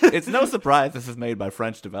Washington. It's no surprise this is made by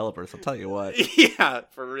French developers. I'll tell you what. Yeah,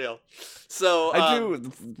 for real. So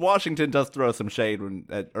Washington does throw some shade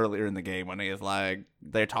earlier in the game when he is like,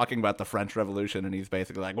 they're talking about the French Revolution, and he's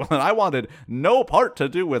basically like, well, I wanted no part to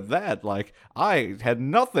do with that. Like, I had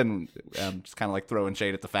nothing. Just kind of like throwing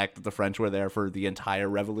shade at the fact that the French were there for the entire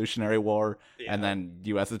Revolutionary War, and then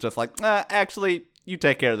U.S. is just like, actually, you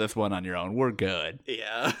take care of this one on your own. We're good.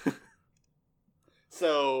 Yeah.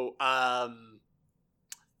 So,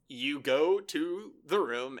 you go to the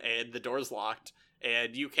room, and the door's locked,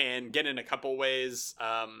 and you can get in a couple ways.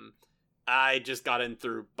 I just got in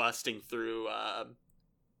through busting through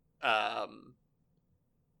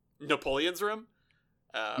Napoleon's room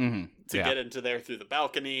to get into there through the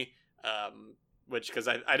balcony, which, because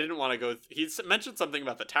I didn't want to go. He mentioned something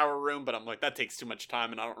about the tower room, but I'm like, that takes too much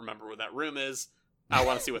time, and I don't remember where that room is. I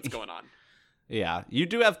want to see what's going on. Yeah, you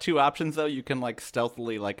do have 2 options, though. You can, like,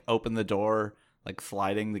 stealthily, like, open the door, like,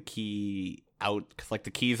 sliding the key out, because, like,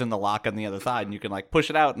 the key's in the lock on the other side, and you can, like, push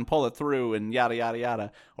it out and pull it through and yada, yada,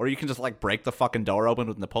 yada. Or you can just, like, break the fucking door open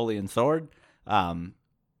with Napoleon's sword.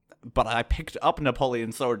 But I picked up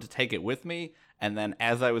Napoleon's sword to take it with me, and then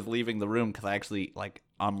as I was leaving the room, because I actually, like,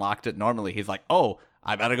 unlocked it normally, he's like, oh,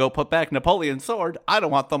 I better go put back Napoleon's sword. I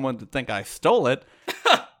don't want someone to think I stole it.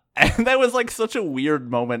 And that was, like, such a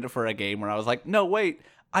weird moment for a game where I was like, no, wait,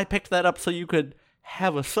 I picked that up so you could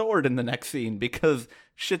have a sword in the next scene because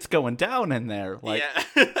shit's going down in there. Like,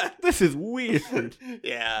 yeah. this is weird.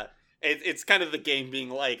 Yeah. It's kind of the game being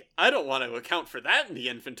like, I don't want to account for that in the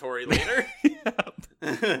inventory later.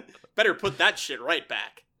 Better put that shit right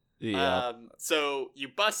back. Yeah. So you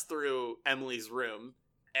bust through Emily's room,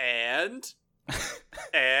 and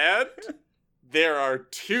there are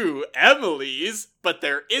two Emilys, but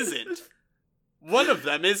there isn't. One of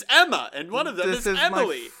them is Emma, and one of them is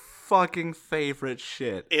Emily. My fucking favorite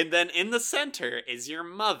shit. And then in the center is your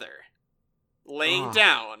mother, laying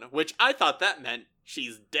down, which I thought that meant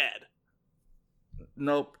she's dead.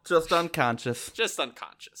 Nope, just unconscious. Just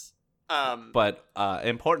unconscious. But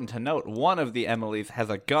important to note, one of the Emilys has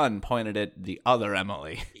a gun pointed at the other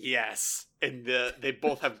Emily. Yes, and they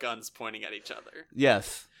both have guns pointing at each other.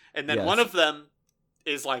 Yes. And then one of them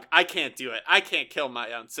is like, I can't do it. I can't kill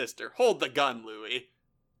my own sister. Hold the gun, Louis.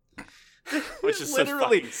 Which is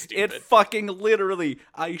literally, so fucking stupid. It fucking literally,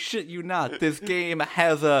 I shit you not, this game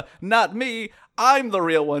has a, not me, I'm the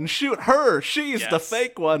real one, shoot her, she's the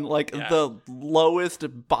fake one, like the lowest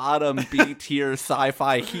bottom B tier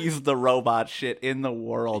sci-fi, he's the robot shit in the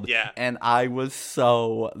world. Yeah. And I was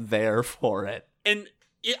so there for it. And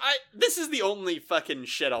this is the only fucking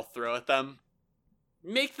shit I'll throw at them.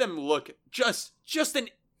 Make them look just an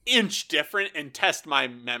inch different and test my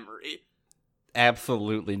memory.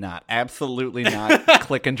 Absolutely not. Absolutely not.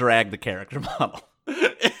 Click and drag the character model.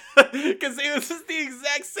 Because it was just the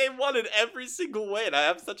exact same one in every single way, and I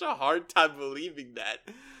have such a hard time believing that.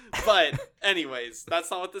 But anyways, that's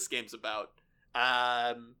not what this game's about.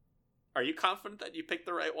 Are you confident that you picked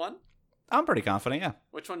the right one? I'm pretty confident, yeah.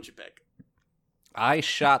 Which one did you pick? I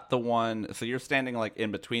shot the one, so you're standing like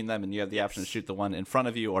in between them, and you have the option to shoot the one in front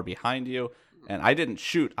of you or behind you. And I didn't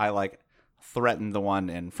shoot. I like threatened the one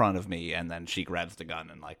in front of me, and then she grabs the gun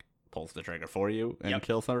and like pulls the trigger for you and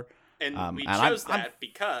kills her. And we chose that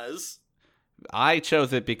because I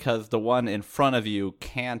chose it because the one in front of you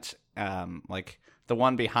can't like the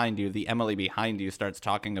one behind you, the Emily behind you starts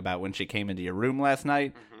talking about when she came into your room last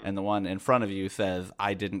night, and the one in front of you says,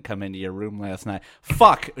 I didn't come into your room last night.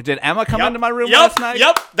 Fuck! Did Emma come into my room last night?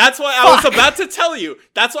 Yep! That's why I was about to tell you.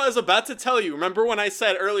 That's what I was about to tell you. Remember when I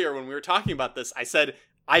said earlier when we were talking about this, I said,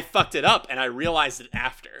 I fucked it up, and I realized it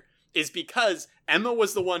after. Is because Emma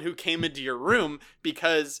was the one who came into your room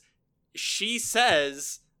because she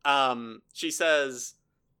says, she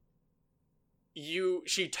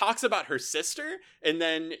talks about her sister, and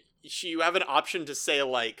then you have an option to say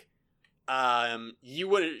like,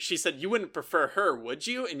 she said you wouldn't prefer her, would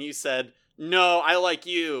you? And you said, no, I like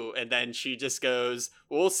you. And then she just goes,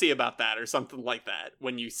 we'll see about that, or something like that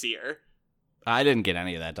when you see her. I didn't get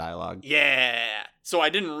any of that dialogue. Yeah. So I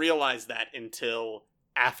didn't realize that until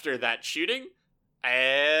after that shooting.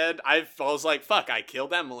 And I was like, fuck, I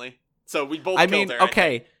killed Emily. So we both killed her.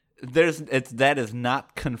 Okay, that is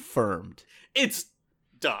not confirmed. It's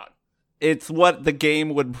done. It's what the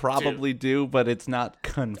game would probably do, but it's not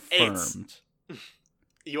confirmed.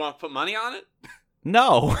 You want to put money on it?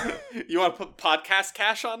 No. You want to put podcast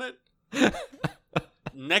cash on it?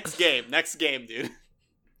 Next game, dude.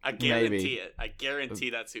 I guarantee it. I guarantee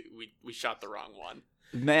that's who we shot the wrong one.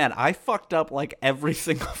 Man, I fucked up like every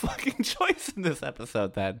single fucking choice in this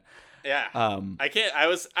episode then. Yeah.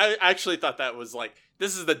 I actually thought that was like,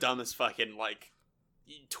 this is the dumbest fucking like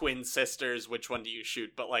twin sisters, which one do you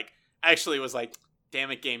shoot? But like, actually was like,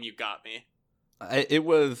 damn it, game, you got me. It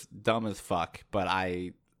was dumb as fuck, but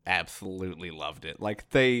I absolutely loved it. Like,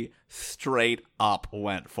 they straight up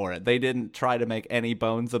went for it. They didn't try to make any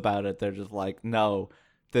bones about it. They're just like, no,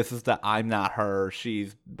 this is I'm not her,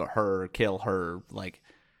 she's her, kill her. Like,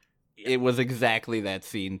 it was exactly that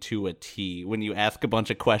scene to a T. When you ask a bunch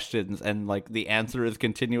of questions and like the answer is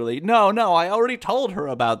continually, no, I already told her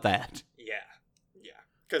about that. Yeah.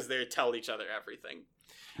 Because they tell each other everything.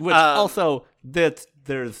 Which also,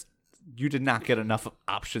 you did not get enough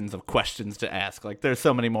options of questions to ask. Like, there's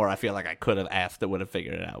so many more I feel like I could have asked that would have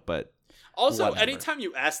figured it out, but also, whatever. Anytime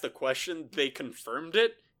you asked the question, they confirmed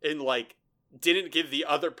it and like didn't give the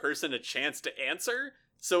other person a chance to answer.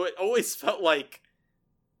 So it always felt like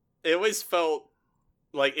they was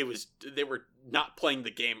they were not playing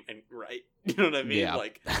the game right. You know what I mean? Yeah.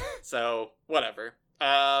 Like, so whatever.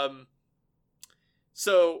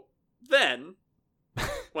 So then,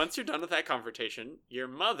 once you're done with that confrontation, your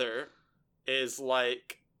mother is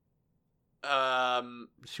like,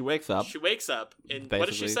 she wakes up. And what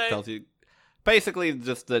does she say? Tells you, basically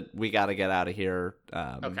just that we got to get out of here.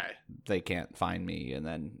 Okay. They can't find me. And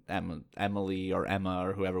then Emily or Emma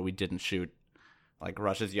or whoever we didn't shoot, like,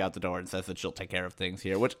 rushes you out the door and says that she'll take care of things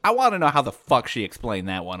here, which I want to know how the fuck she explained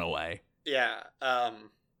that one away. Yeah.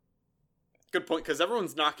 Good point, because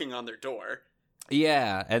everyone's knocking on their door.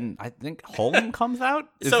 Yeah, and I think Holm comes out?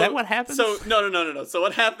 Is that what happens? So, no. So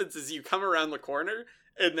what happens is you come around the corner,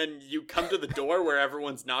 and then you come to the door where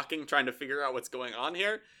everyone's knocking, trying to figure out what's going on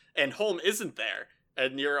here, and Holm isn't there.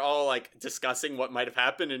 And you're all, like, discussing what might have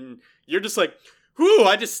happened, and you're just like, whew,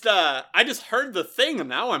 I just heard the thing, and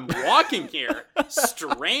now I'm walking here.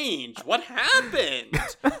 Strange. What happened?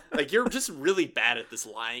 Like, you're just really bad at this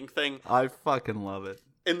lying thing. I fucking love it.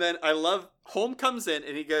 And then I love, Holm comes in,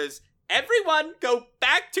 and he goes, everyone go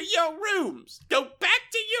back to your rooms. Go back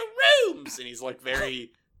to your rooms. And he's like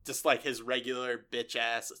very, just like his regular bitch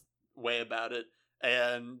ass way about it.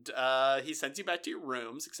 And he sends you back to your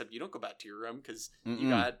rooms, except you don't go back to your room because you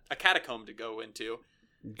got a catacomb to go into.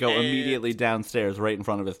 Immediately downstairs right in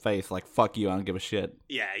front of his face like, fuck you, I don't give a shit.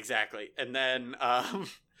 Yeah, exactly. And then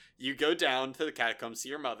you go down to the catacomb, see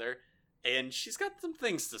your mother, and she's got some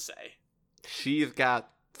things to say. She's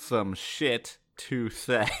got some shit to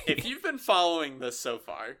say. If you've been following this so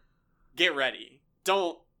far, get ready.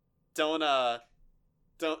 Don't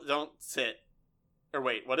sit. Or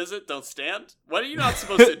wait, what is it? Don't stand? What are you not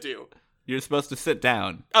supposed to do? You're supposed to sit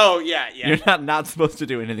down. Oh, yeah. You're not supposed to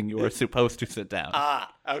do anything. You are supposed to sit down.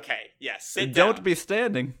 Okay. Yes, sit down. Don't be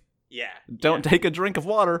standing. Yeah. Don't take a drink of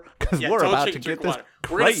water, because we're about to get this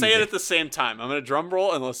crazy. We're going to say it at the same time. I'm going to drum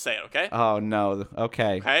roll, and let's say it, okay? Oh, no.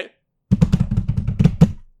 Okay. Okay?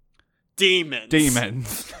 Demons.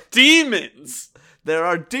 Demons. There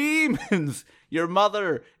are demons. Your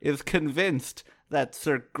mother is convinced that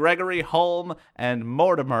Sir Gregory Holm and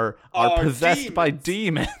Mortimer are possessed by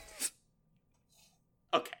demons.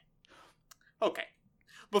 Okay.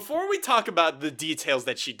 Before we talk about the details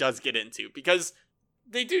that she does get into, because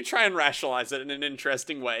they do try and rationalize it in an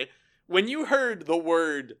interesting way, when you heard the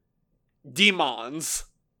word demons,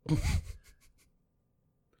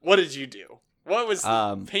 what did you do? What was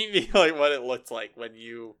paint me like what it looked like when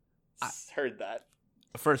you heard that?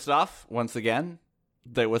 First off, once again,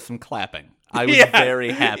 there was some clapping. I was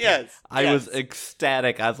very happy. I was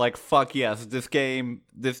ecstatic. I was like, fuck yes, this game,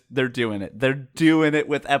 they're doing it. They're doing it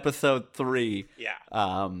with episode 3. Yeah.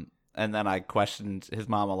 And then I questioned his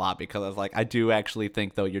mom a lot because I was like, I do actually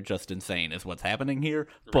think, though, you're just insane is what's happening here.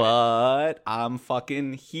 Right. But I'm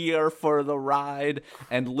fucking here for the ride.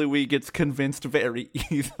 And Louis gets convinced very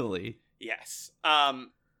easily. Yes.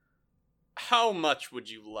 How much would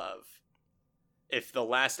you love if the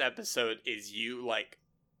last episode is you, like,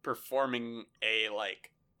 performing a,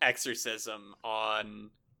 like, exorcism on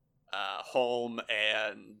Holm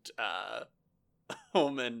and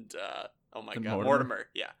oh my god, Mortimer.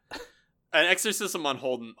 Yeah. An exorcism on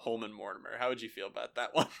Holm and Mortimer. How would you feel about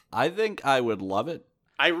that one? I think I would love it.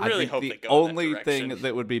 I really hope they go in that direction. The only thing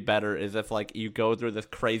that would be better is if, like, you go through this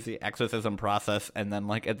crazy exorcism process and then,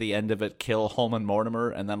 like, at the end of it, kill Holm and Mortimer,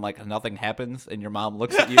 and then, like, nothing happens, and your mom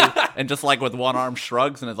looks at you and just, like, with one arm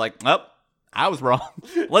shrugs and is like, oh, I was wrong.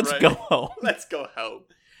 Let's go home. Let's go home.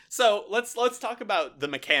 So let's talk about the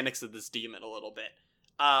mechanics of this demon a little bit.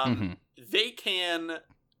 They can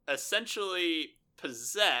essentially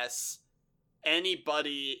possess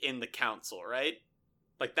anybody in the council, right?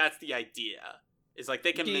 Like, that's the idea. It's like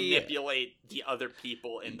they can manipulate the other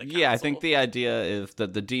people in the council. Yeah, I think the idea is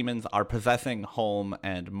that the demons are possessing Holm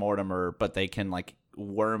and Mortimer, but they can, like,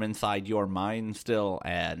 worm inside your mind still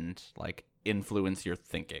and, like, influence your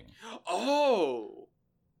thinking. Oh!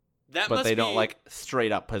 But they don't, like,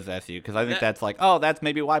 straight up possess you, because I think that's like, oh, that's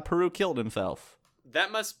maybe why Peru killed himself.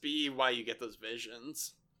 That must be why you get those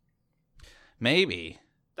visions. Maybe.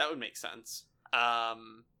 That would make sense.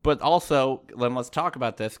 But also, then let's talk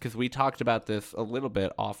about this, because we talked about this a little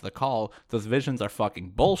bit off the call. Those visions are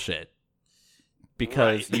fucking bullshit.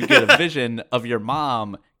 Because you get a vision of your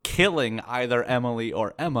mom killing either Emily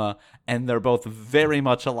or Emma, and they're both very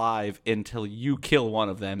much alive until you kill one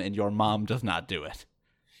of them, and your mom does not do it.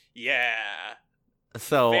 Yeah.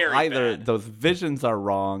 So either those visions are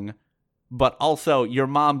wrong, but also your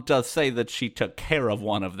mom does say that she took care of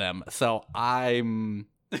one of them. So I'm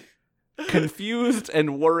confused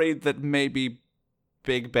and worried that maybe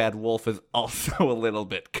Big Bad Wolf is also a little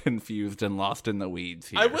bit confused and lost in the weeds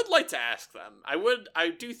here. I would like to ask them. I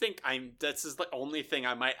do think this is the only thing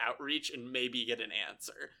I might outreach and maybe get an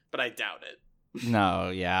answer, but I doubt it. No,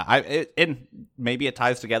 yeah. Maybe it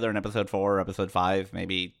ties together in episode 4 or episode 5.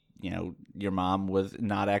 Maybe, your mom was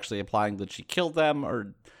not actually implying that she killed them,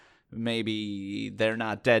 or maybe they're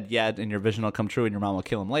not dead yet and your vision will come true and your mom will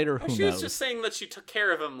kill them later. Who knows? She was just saying that she took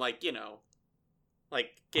care of him, like,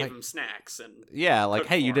 gave him snacks and yeah, like,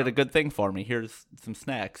 hey, you did a good thing for me. Here's some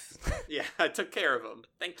snacks. Yeah, I took care of him.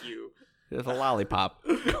 Thank you. Here's a lollipop.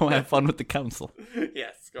 Go have fun with the council.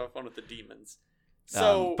 Yes, go have fun with the demons.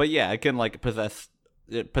 So, but yeah, it can like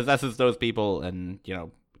it possesses those people and,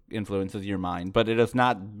 influences your mind, but it has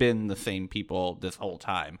not been the same people this whole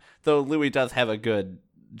time. Though Louis does have a good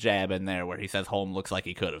jab in there where he says Holm looks like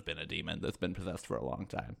he could have been a demon that's been possessed for a long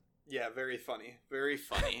time. yeah, very funny,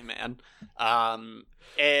 man.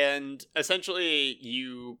 And essentially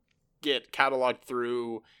you get cataloged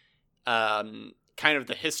through kind of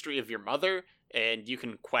the history of your mother, and you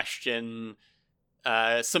can question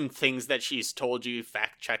some things that she's told you,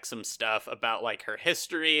 fact check some stuff about like her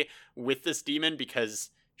history with this demon, because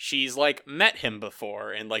she's like met him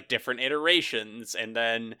before in like different iterations, and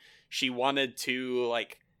then she wanted to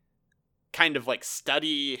like kind of like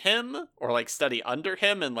study him or like study under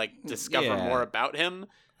him and like discover more about him.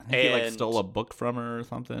 I think he like stole a book from her or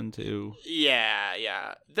something too.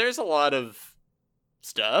 Yeah. There's a lot of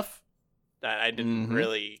stuff that I didn't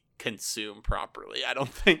really consume properly, I don't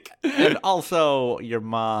think. And also, your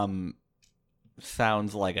mom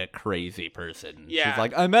sounds like a crazy person. Yeah. She's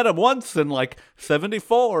like, I met him once in like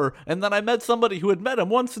 74, and then I met somebody who had met him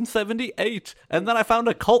once in 78, and then I found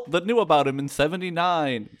a cult that knew about him in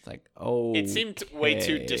 79. It's like, oh, it seemed way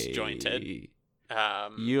too disjointed.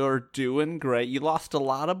 You're doing great. You lost a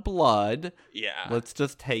lot of blood. Yeah. Let's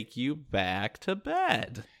just take you back to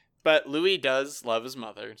bed. But Louis does love his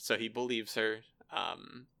mother, so he believes her.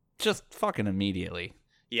 Just fucking immediately.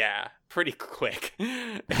 Yeah, pretty quick.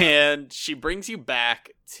 And she brings you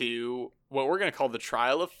back to what we're going to call the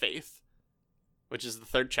Trial of Faith, which is the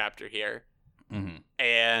third chapter here. Mm-hmm.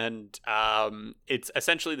 And it's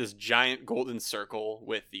essentially this giant golden circle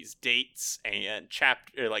with these dates and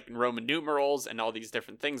chapter, like Roman numerals and all these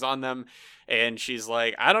different things on them. And she's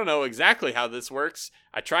like, I don't know exactly how this works.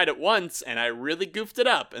 I tried it once and I really goofed it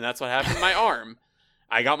up, and that's what happened to my arm.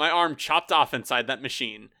 I got my arm chopped off inside that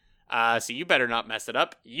machine. So you better not mess it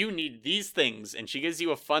up. You need these things, and she gives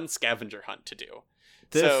you a fun scavenger hunt to do.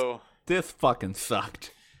 This fucking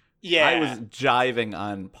sucked. Yeah. I was jiving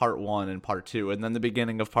on part 1 and part 2, and then the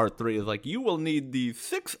beginning of part 3 is like, you will need these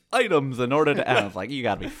 6 items in order to... And I was like, you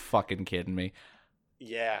gotta be fucking kidding me.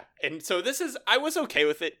 Yeah. And so I was okay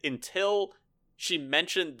with it until she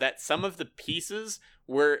mentioned that some of the pieces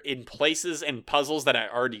were in places and puzzles that I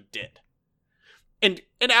already did. And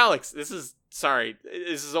Alex, this is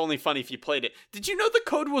only funny if you played it. Did you know the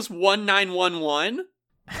code was 1911?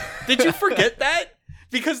 Did you forget that?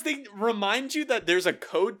 Because they remind you that there's a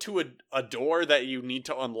code to a door that you need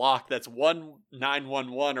to unlock that's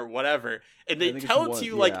 1911 or whatever. And they tell it to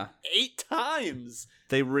you like 8 times.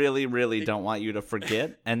 They really, really don't want you to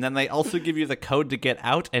forget. And then they also give you the code to get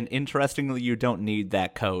out. And interestingly, you don't need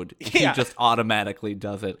that code. He just automatically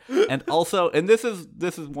does it. And also, and this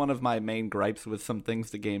is one of my main gripes with some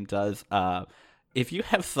things the game does. If you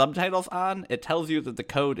have subtitles on, it tells you that the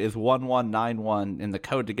code is 1191 and the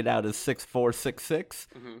code to get out is 6466.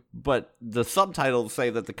 Mm-hmm. But the subtitles say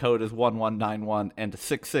that the code is 1191 and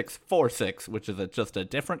 6646, which is just a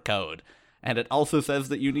different code. And it also says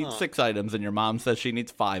that you need 6 items, and your mom says she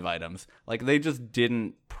needs 5 items. Like, they just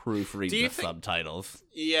didn't proofread the subtitles.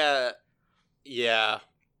 Yeah,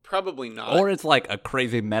 probably not. Or it's like a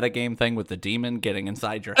crazy metagame thing with the demon getting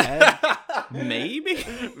inside your head. Maybe.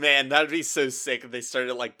 Man, that would be so sick if they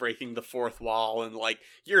started like breaking the fourth wall and like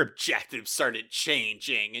your objectives started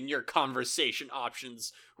changing and your conversation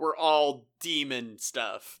options were all demon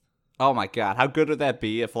stuff. Oh my god, how good would that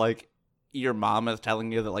be if like your mom is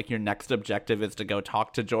telling you that like your next objective is to go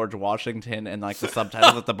talk to George Washington, and like the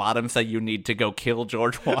subtitles at the bottom say you need to go kill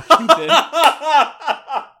George Washington.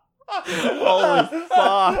 Holy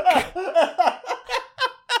fuck.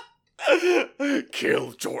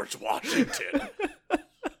 Kill George Washington.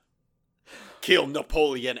 Kill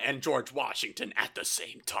Napoleon and George Washington at the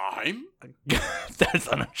same time. That's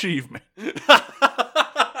an achievement. Man,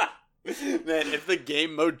 if the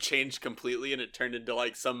game mode changed completely and it turned into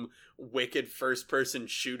like some wicked first-person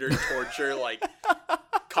shooter torture, like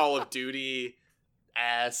Call of Duty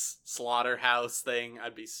ass slaughterhouse thing,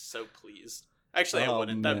 I'd be so pleased. Actually, I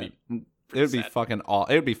wouldn't. Man. That'd be it would be fucking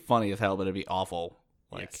awful. It would be funny as hell, but it'd be awful.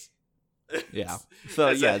 Like, yes. Yeah. So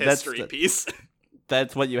that's yeah, a history piece.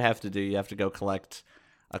 That's what you have to do. You have to go collect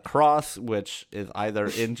a cross, which is either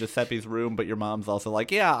in Giuseppe's room, but your mom's also like,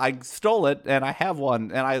 yeah, I stole it, and I have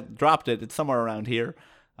one, and I dropped it. It's somewhere around here.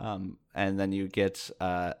 And then you get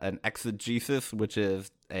an exegesis, which is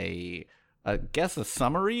I guess a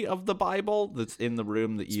summary of the Bible that's in the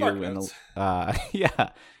room that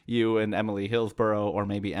you and Emily Hillsborough, or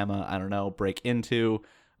maybe Emma, I don't know, break into.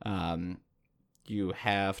 You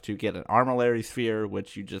have to get an armillary sphere,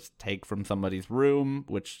 which you just take from somebody's room,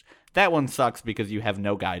 which that one sucks because you have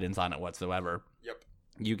no guidance on it whatsoever. Yep.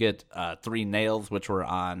 You get 3 nails, which were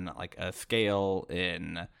on like a scale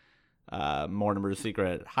in Mortimer's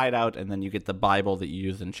secret hideout, and then you get the Bible that you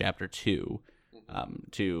use in chapter 2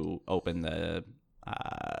 to open the.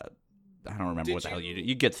 I don't remember what the hell you do.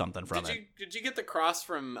 You get something from it. Did you get the cross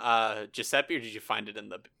from Giuseppe, or did you find it in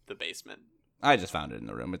the basement? I just found it in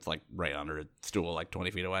the room. It's like right under a stool, like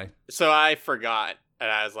 20 feet away. So I forgot,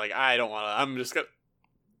 and I was like, I don't want to. I'm just gonna.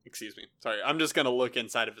 Excuse me. Sorry. I'm just gonna look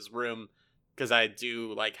inside of his room because I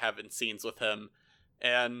do like having scenes with him,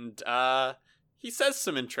 and he says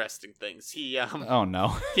some interesting things. He Oh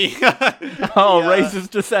no. He,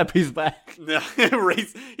 Racist Giuseppe's back. No,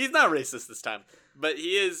 he's not racist this time, but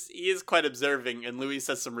he is quite observing. And Louis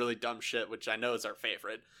says some really dumb shit, which I know is our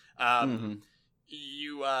favorite.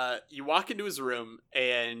 You walk into his room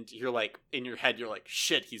and you're like, in your head, you're like,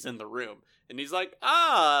 shit, he's in the room. And he's like,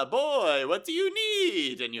 ah, boy, what do you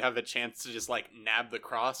need? And you have a chance to just like nab the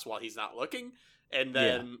cross while he's not looking. And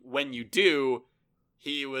then when you do,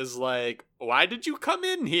 he was like, why did you come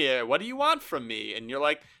in here? What do you want from me? And you're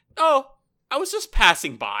like, oh, I was just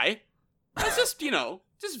passing by. I was just,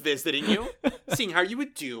 just visiting you, seeing how you were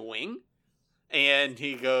doing. And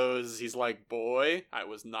he's like, boy, I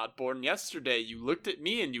was not born yesterday. You looked at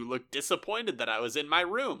me and you looked disappointed that I was in my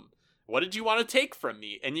room. What did you want to take from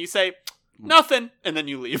me? And you say, nothing. And then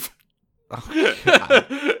you leave. Oh,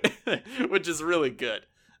 which is really good.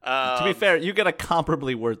 To be fair, you get a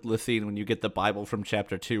comparably worthless scene when you get the Bible from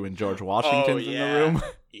chapter 2 and George Washington's in the room.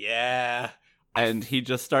 Yeah. And he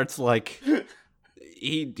just starts like...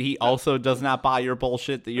 He also does not buy your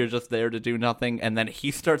bullshit that you're just there to do nothing, and then he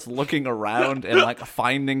starts looking around and like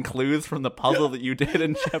finding clues from the puzzle that you did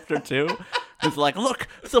in chapter 2. It's like, look,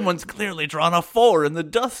 someone's clearly drawn a 4 in the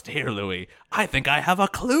dust here, Louis. I think I have a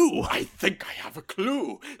clue.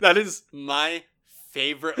 That is my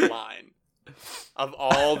favorite line of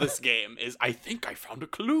all this game is, I think I found a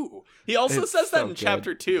clue. He also says that in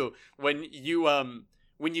chapter 2 when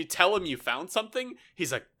you tell him you found something,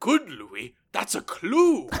 he's like, good, Louis, that's a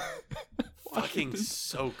clue. Fucking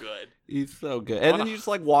so good. He's so good. And then you just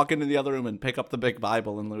like walk into the other room and pick up the big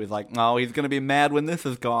Bible, and Louis is like, oh, he's going to be mad when this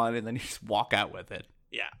is gone, and then you just walk out with it.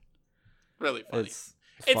 Yeah. Really funny.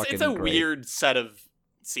 It's a great. weird set of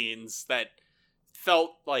scenes that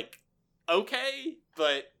felt like okay,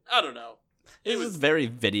 but I don't know. It was very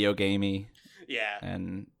video gamey. Yeah.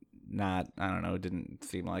 And not, I don't know, it didn't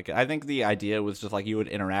seem like it. I think the idea was just like you would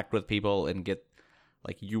interact with people and get,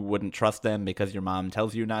 like, you wouldn't trust them because your mom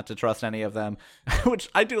tells you not to trust any of them, which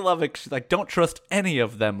I do love it. She's like, don't trust any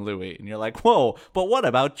of them, Louis. And you're like, whoa, but what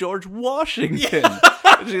about George Washington? Yeah.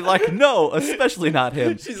 And she's like, no, especially not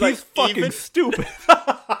him. He's like, fucking stupid.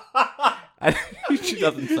 She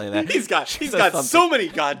doesn't say that. He's got so many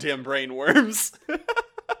goddamn brain worms.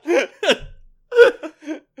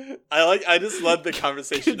 I just love the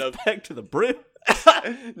conversation of back to the brim.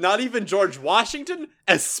 Not even George Washington,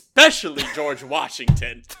 especially George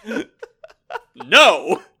Washington.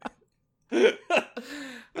 No.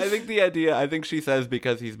 I think she says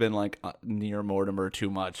because he's been like near Mortimer too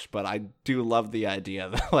much, but I do love the idea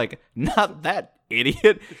that like, not that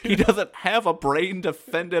idiot. He doesn't have a brain to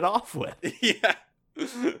fend it off with. Yeah.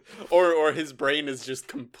 Or his brain is just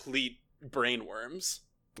complete brain worms.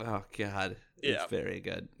 Oh God. Yeah. It's very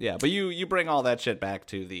good. Yeah, but you bring all that shit back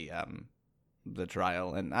to the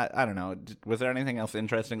trial, and I don't know. Was there anything else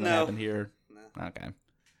interesting that happened here? No. Okay.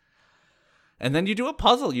 And then you do a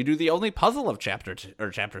puzzle. You do the only puzzle of chapter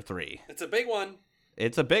 3. It's a big one.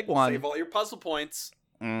 It's a big one. Save all your puzzle points.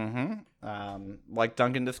 Mm-hmm. Like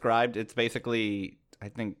Duncan described, it's basically, I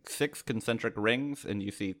think, 6 concentric rings, and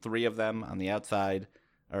you see 3 of them on the outside.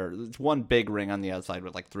 Or it's one big ring on the outside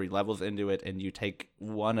with like 3 levels into it, and you take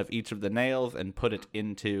one of each of the nails and put it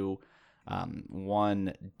into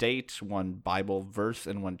one date, one Bible verse,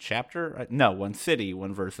 and one chapter. No, one city,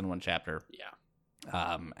 one verse, and one chapter. Yeah.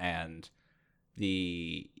 And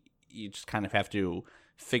you just kind of have to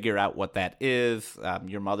figure out what that is.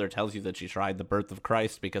 Your mother tells you that she tried the birth of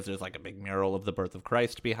Christ because there's like a big mural of the birth of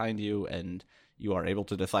Christ behind you, and you are able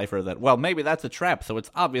to decipher that, well, maybe that's a trap, so it's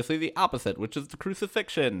obviously the opposite, which is the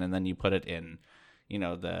crucifixion, and then you put it in,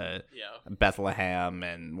 the Bethlehem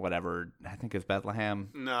and whatever. I think it's Bethlehem.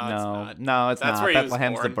 No, it's not. No, it's that's not. Where Bethlehem's he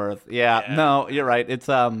was the born. birth. Yeah, no, you're right. It's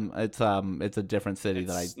a different city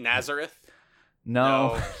it's Nazareth?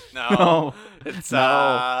 No. No. It's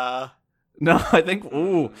No, I think,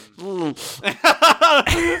 ooh. It's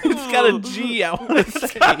got a G, I want to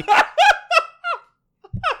say.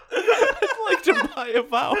 I'd like to buy a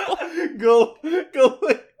vowel. Go.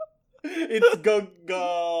 It's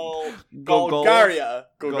Golgaria.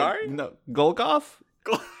 Golgaria? No, Golgoth?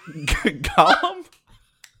 Gollum?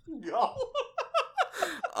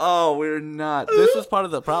 Oh, we're not. This is part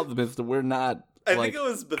of the problem is that we're not I like think it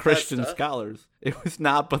was Bethesda. Christian scholars. It was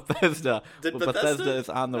not Bethesda. Did But Bethesda? Bethesda is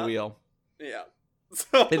on the No. wheel. Yeah.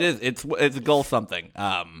 So, It is. It's goal something.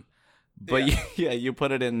 But Yeah. yeah, you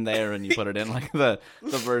put it in there, and you put it in like the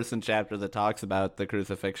verse and chapter that talks about the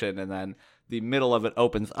crucifixion, and then the middle of it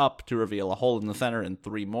opens up to reveal a hole in the center and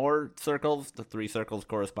 3 more circles. The 3 circles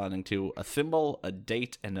corresponding to a symbol, a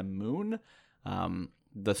date, and a moon.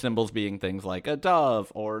 The symbols being things like a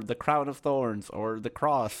dove, or the crown of thorns, or the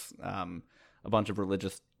cross. A bunch of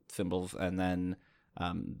religious symbols, and then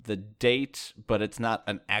the date, but it's not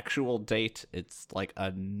an actual date. It's like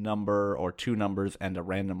a number or 2 numbers and a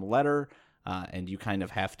random letter, and you kind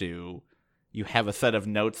of have to. You have a set of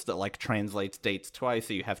notes that like translates dates twice,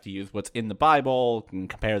 so you have to use what's in the Bible and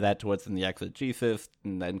compare that to what's in the exegesis,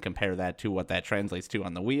 and then compare that to what that translates to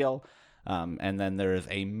on the wheel. And then there is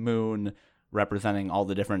a moon representing all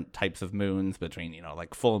the different types of moons between,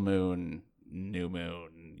 like full moon, new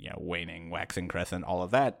moon, waning, waxing crescent, all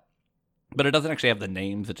of that. But it doesn't actually have the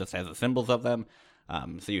names, it just has the symbols of them.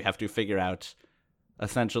 So you have to figure out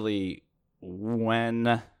essentially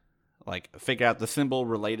figure out the symbol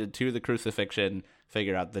related to the crucifixion,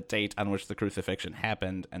 figure out the date on which the crucifixion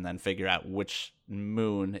happened, and then figure out which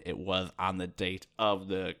moon it was on the date of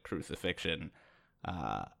the crucifixion.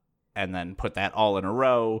 And then put that all in a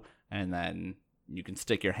row, and then you can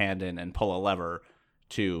stick your hand in and pull a lever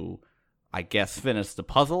to, I guess, finish the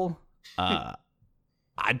puzzle.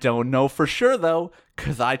 I don't know for sure, though,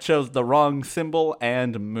 because I chose the wrong symbol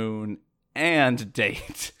and moon and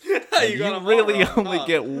date. And you really only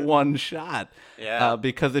get one shot. Yeah.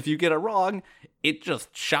 Because if you get it wrong, it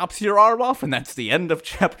just chops your arm off, and that's the end of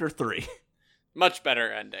chapter 3. Much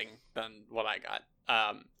better ending than what I got.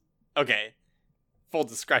 Okay. Full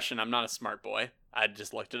discretion, I'm not a smart boy. I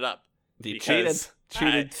just looked it up. You Because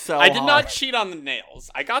cheated so I did hard. not cheat on the nails.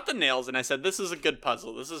 I got the nails and I said, this is a good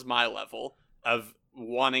puzzle. This is my level of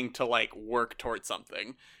wanting to like work towards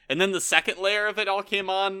something. And then the second layer of it all came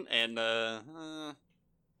on and nah,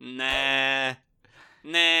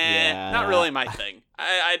 not really my thing.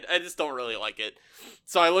 I just don't really like it.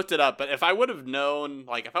 So I looked it up, but if I would have known,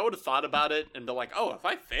 like if I would have thought about it and been like, oh, if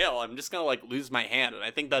I fail, I'm just gonna like lose my hand. And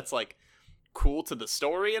I think that's like cool to the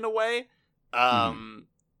story in a way.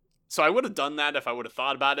 So I would have done that if I would have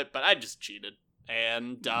thought about it, but I just cheated.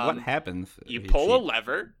 And what happens? You if pull a cheat?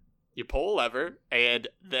 lever. You pull a lever, and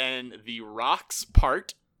then the rocks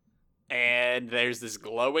part, and there's this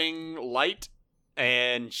glowing light,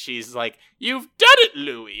 and she's like, "You've done it,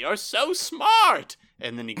 Louis! You're so smart!"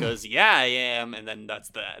 And then he goes, "Yeah, I am," and then that's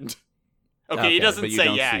the end. Okay, he doesn't but you say,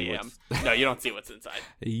 don't "Yeah, I see am." No, you don't see what's inside.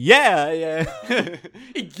 Yeah.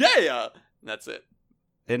 Yeah! That's it.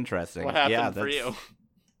 Interesting. What happened yeah, for you?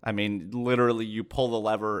 I mean, literally, you pull the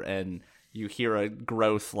lever and you hear a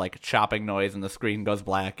gross, like, chopping noise, and the screen goes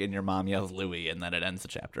black, and your mom yells Louis, and then it ends the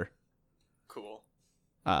chapter. Cool.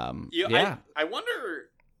 Yeah. I wonder...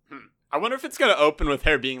 I wonder if it's going to open with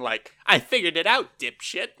her being like, I figured it out,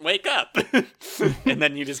 dipshit. Wake up. And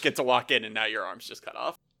then you just get to walk in, and now your arm's just cut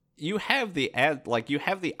off. You have the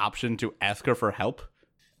option to ask her for help,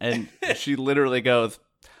 and she literally goes,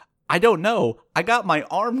 I don't know. I got my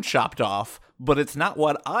arm chopped off, but it's not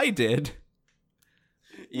what I did.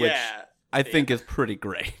 Yeah. I think is pretty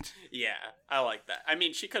great. Yeah, I like that. I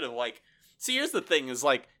mean, she could have, like... See, here's the thing, is,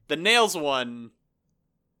 like, the nails one...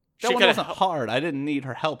 That one wasn't hard. I didn't need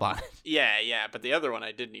her help on it. Yeah, but the other one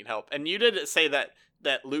I did need help. And you did say that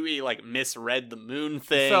Louis, like, misread the moon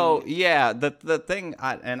thing. So, yeah, the thing...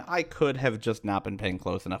 and I could have just not been paying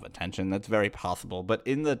close enough attention. That's very possible. But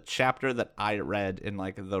in the chapter that I read in,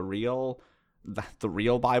 like, the real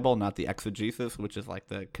Bible, not the exegesis, which is, like,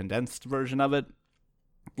 the condensed version of it,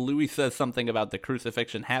 Louis says something about the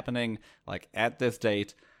crucifixion happening, like, at this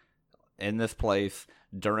date, in this place,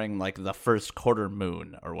 during, like, the first quarter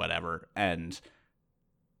moon or whatever. And,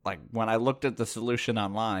 like, when I looked at the solution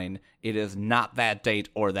online, it is not that date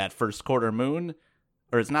or that first quarter moon,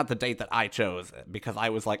 or it's not the date that I chose, because I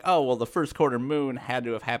was like, oh, well, the first quarter moon had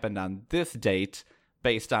to have happened on this date,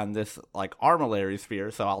 based on this, like, armillary sphere,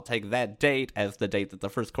 so I'll take that date as the date that the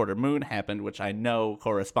first quarter moon happened, which I know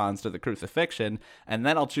corresponds to the crucifixion, and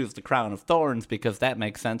then I'll choose the crown of thorns, because that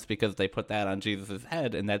makes sense, because they put that on Jesus'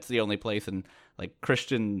 head, and that's the only place in, like,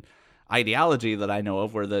 Christian ideology that I know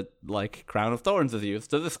of where the, like, crown of thorns is used.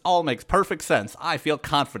 So this all makes perfect sense. I feel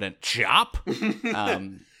confident. Chop!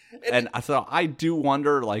 And so I do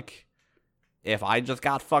wonder, like... if I just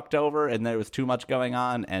got fucked over and there was too much going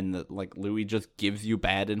on and, like, Louis just gives you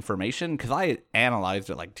bad information, because I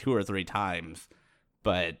analyzed it, like, 2 or 3 times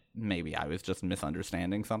but maybe I was just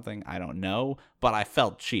misunderstanding something. I don't know, but I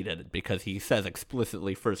felt cheated because he says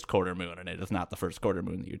explicitly first quarter moon, and it is not the first quarter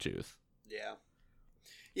moon that you choose. Yeah.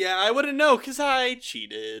 Yeah, I wouldn't know because I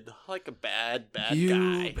cheated like a bad You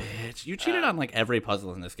guy. bitch. You cheated on like every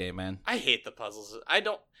puzzle in this game, man. I hate the puzzles. I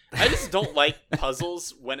just don't like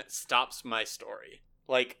puzzles when it stops my story.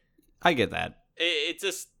 Like, I get that. it's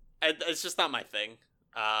just not my thing.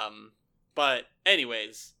 But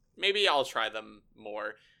anyways, maybe I'll try them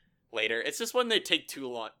more later. It's just when they take too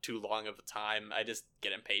long of a time, I just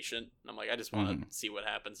get impatient. I'm like, I just want to see what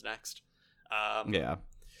happens next. Yeah.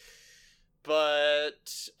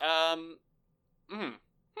 But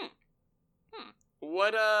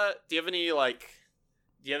what do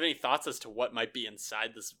you have any thoughts as to what might be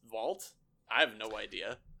inside this vault? I have no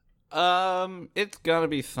idea. It's gonna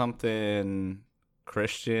be something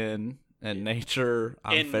Christian in nature.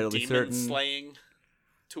 I'm fairly certain. Slaying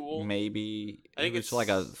tool. Maybe I think it's like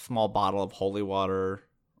a small bottle of holy water,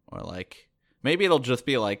 or like maybe it'll just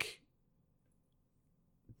be like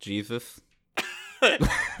Jesus.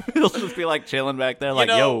 It'll just be like chilling back there, like,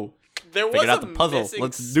 yo, figured out the puzzle.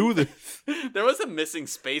 Let's do this. There was a missing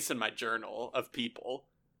space in my journal of people.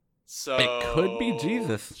 So it could be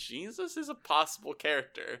Jesus. Jesus is a possible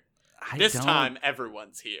character. I This don't- time,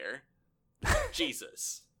 everyone's here.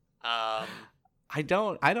 Jesus. I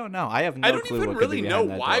don't know. I have no I don't clue even what could be really know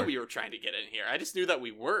behind that why door. we were trying to get in here. I just knew that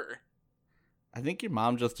we were. I think your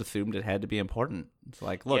mom just assumed it had to be important. It's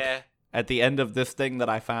like, look, Yeah. at the end of this thing that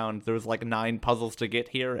I found, there was like 9 puzzles to get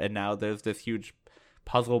here, and now there's this huge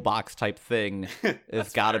puzzle box type thing.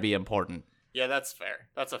 It's got to be important. Yeah, that's fair.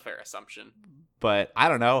 That's a fair assumption. But I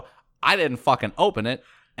don't know. I didn't fucking open it,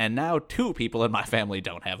 and now 2 people in my family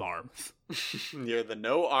don't have arms. You're the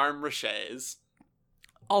no-arm Riches.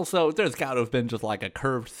 Also, there's got to have been just like a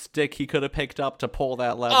curved stick he could have picked up to pull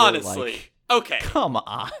that lever. Honestly. Like, Okay. come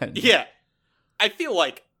on. Yeah. I feel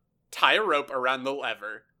like tie a rope around the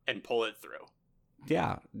lever and pull it through.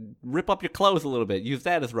 Yeah. Rip up your clothes a little bit. Use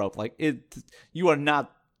that as rope. Like, you are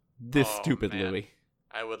not this Oh, stupid, man. Louis.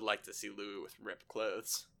 I would like to see Louis with ripped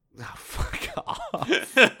clothes. Oh, fuck off.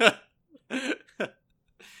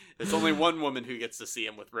 There's only one woman who gets to see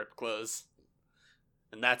him with ripped clothes.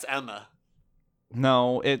 And that's Emma.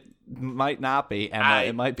 No, it might not be Emma. I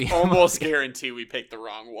It might be almost Emily. guarantee we picked the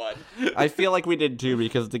wrong one. I feel like we did too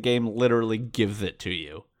because the game literally gives it to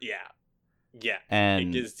you. Yeah. Yeah. And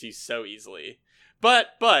It gives it to you so easily. But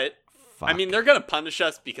I fuck. mean, they're gonna punish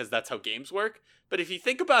us because that's how games work. But if you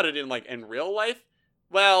think about it in real life,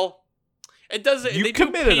 well, it doesn't. You they do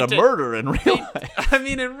committed a paint it- murder in real life. I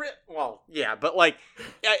mean, well, yeah, but like,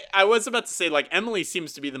 I was about to say, like, Emily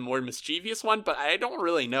seems to be the more mischievous one, but I don't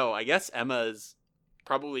really know. I guess Emma is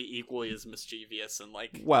probably equally as mischievous and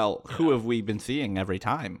like. Well, who have we been seeing every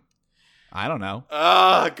time? I don't know.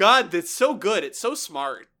 God, that's so good. It's so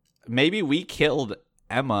smart. Maybe we killed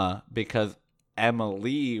Emma because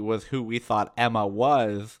Emily was who we thought Emma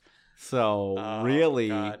was. So Oh, really,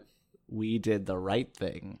 God. we did the right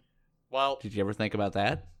thing. Well, Did you ever think about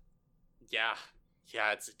that? yeah,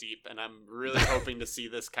 it's deep, and I'm really hoping to see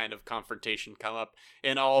this kind of confrontation come up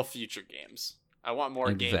in all future games. I want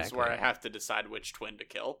more games Exactly. where I have to decide which twin to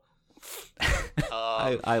kill.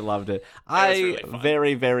 I loved it. was I really fun.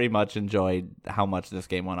 very, very much enjoyed how much this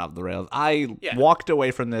game went off the rails. I Yeah. walked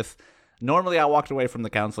away from this. Normally, I walked away from the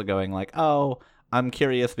council going like, "Oh, I'm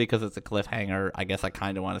curious because it's a cliffhanger. I guess I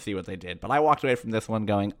kind of want to see what they did." But I walked away from this one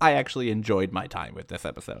going, "I actually enjoyed my time with this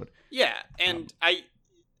episode." Yeah, and I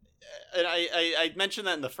mentioned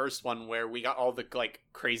that in the first one where we got all the like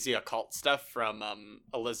crazy occult stuff from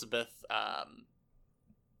Elizabeth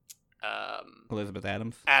Elizabeth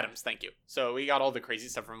Adams. Adams, thank you. So we got all the crazy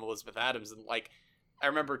stuff from Elizabeth Adams, and like I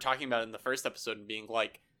remember talking about it in the first episode and being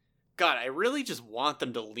like, God, I really just want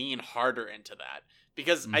them to lean harder into that.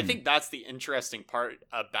 Because I Mhm. think that's the interesting part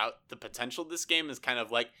about the potential of this game is kind of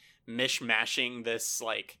like mishmashing this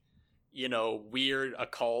like, you know, weird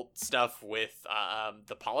occult stuff with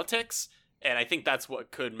the politics. And I think that's what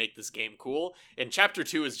could make this game cool. And Chapter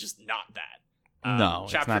 2 is just not that. No,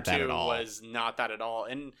 it's Chapter not 2 that at all. was not that at all.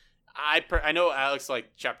 And I know Alex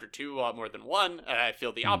liked Chapter 2 a lot more than 1, and I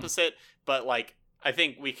feel the opposite. But like, I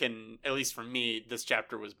think we can, at least for me, this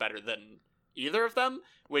chapter was better than either of them,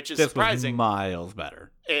 which is This surprising. was miles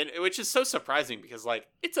better. And which is so surprising because like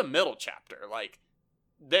it's a middle chapter. Like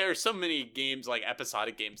there are so many games, like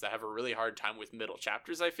episodic games, that have a really hard time with middle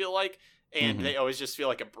chapters, I feel like. And Mhm. they always just feel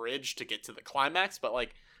like a bridge to get to the climax. But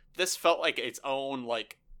like this felt like its own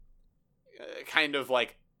like kind of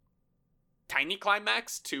like tiny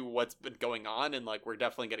climax to what's been going on, and like we're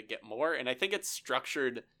definitely gonna get more. And I think it's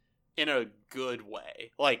structured in a good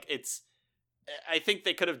way. Like it's I think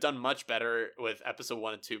they could have done much better with episode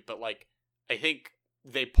 1 and 2, but like I think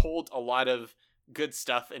they pulled a lot of good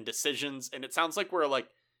stuff and decisions, and it sounds like we're like,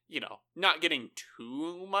 not getting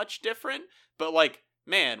too much different, but like,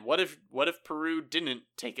 man, what if Peru didn't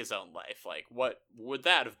take his own life? Like, what would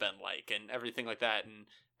that have been like, and everything like that. And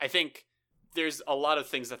I think there's a lot of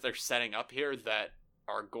things that they're setting up here that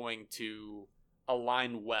are going to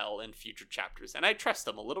align well in future chapters, and I trust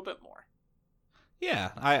them a little bit more.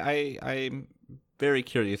 Yeah, I'm very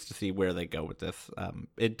curious to see where they go with this.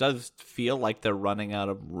 It does feel like they're running out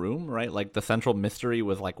of room, right? Like the central mystery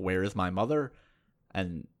was like, where is my mother?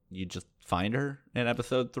 And you just find her in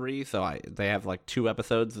episode 3. So they have like 2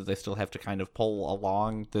 episodes that they still have to kind of pull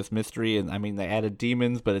along this mystery. And I mean, they added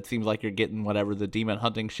demons, but it seems like you're getting whatever the demon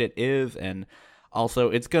hunting shit is. And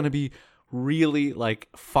also it's going to be really like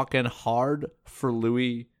fucking hard for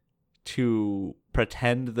Louis to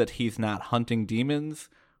pretend that he's not hunting demons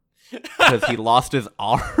because he lost his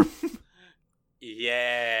arm.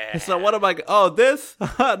 Yeah. So what am I? Oh, this?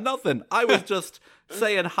 Nothing. I was just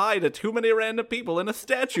saying hi to too many random people and a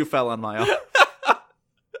statue fell on my arm.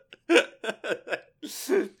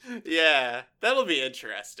 Yeah, that'll be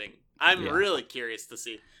interesting. I'm really curious to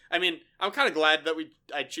see. I mean, I'm kind of glad that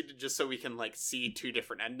I cheated just so we can like see 2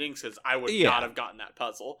 different endings, because I would not have gotten that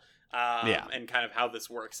puzzle. And kind of how this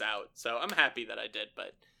works out. So I'm happy that I did,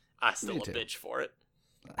 but I still a bitch for it.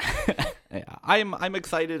 Yeah, I'm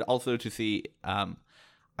excited also to see.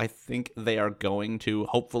 I think they are going to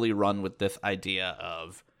hopefully run with this idea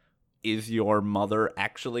of, is your mother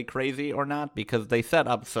actually crazy or not? Because they set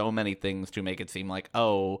up so many things to make it seem like,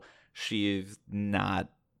 oh, she's not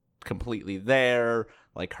completely there.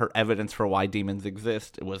 Like, her evidence for why demons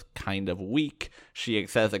exist was kind of weak. She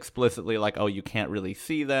says explicitly, like, oh, you can't really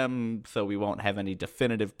see them, so we won't have any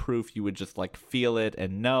definitive proof. You would just, like, feel it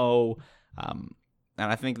and know. And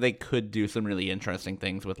I think they could do some really interesting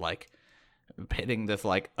things with, like, pitting this,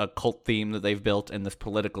 like, occult theme that they've built and this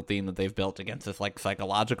political theme that they've built against this, like,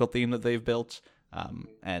 psychological theme that they've built.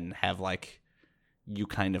 And have, like, you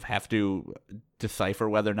kind of have to decipher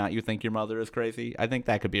whether or not you think your mother is crazy. I think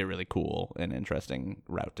that could be a really cool and interesting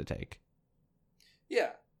route to take.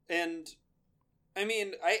 Yeah, and I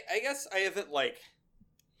mean, I guess I haven't like,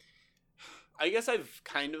 I guess I've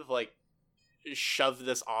kind of like shoved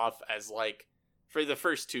this off as like, for the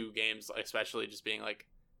first 2 games, especially, just being like,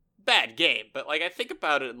 bad game. But like, I think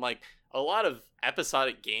about it, and like, a lot of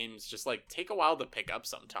episodic games just like take a while to pick up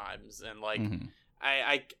sometimes, and like,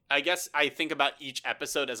 I guess I think about each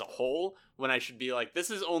episode as a whole when I should be like,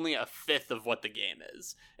 this is only a 1/5 of what the game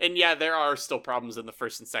is. And yeah, there are still problems in the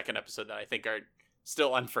first and second episode that I think are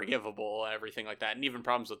still unforgivable and everything like that, and even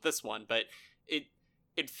problems with this one, but it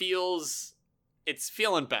feels, it's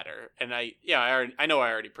feeling better. And I know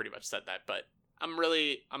I already pretty much said that, but I'm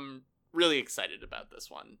really excited about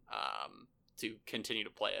this one, to continue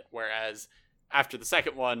to play it. Whereas after the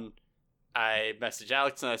second one, I messaged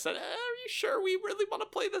Alex and I said, are you sure we really want to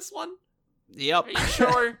play this one? Yep. Are you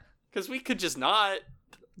sure? Because we could just not.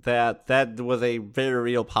 That was a very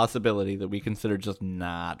real possibility that we considered just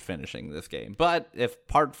not finishing this game. But if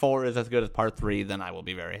part 4 is as good as part 3, then I will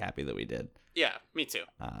be very happy that we did. Yeah, me too.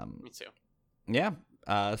 Me too. Yeah.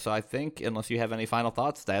 So I think, unless you have any final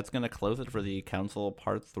thoughts, that's going to close it for the Council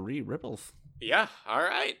Part 3 Ripples. Yeah. All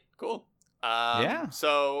right. Cool.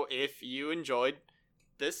 So if you enjoyed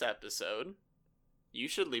this episode, you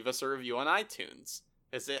should leave us a review on iTunes,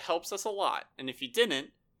 as it helps us a lot. And if you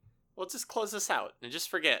didn't, we'll just close this out and just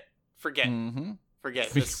forget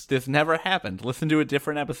this never happened. Listen to a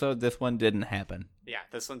different episode. This one didn't happen. Yeah,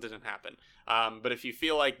 this one didn't happen. But if you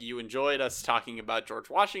feel like you enjoyed us talking about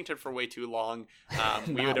George Washington for way too long,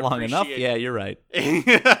 we would long enough. Yeah, you're right. We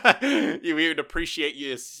would appreciate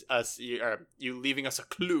you leaving us a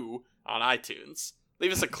clue on iTunes.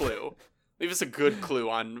 Leave us a clue. Leave us a good clue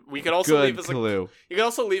on. We could also leave us a clue. You can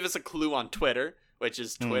also leave us a clue on Twitter, which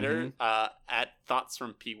is Twitter at Thoughts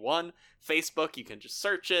from P1. Facebook, you can just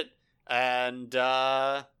search it, and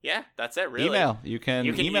yeah, that's it. Really, email. You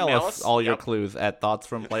can email us all your clues at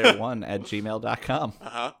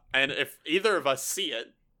thoughtsfromplayer1@gmail.com. And if either of us see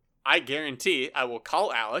it, I guarantee I will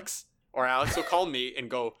call Alex, or Alex will call me and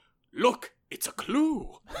go, "Look, it's a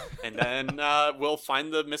clue," and then we'll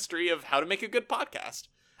find the mystery of how to make a good podcast.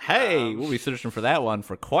 Hey, we'll be searching for that one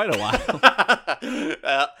for quite a while.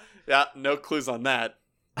 Yeah, no clues on that.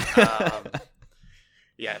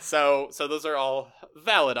 Yeah, so those are all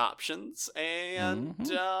valid options, and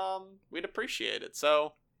we'd appreciate it.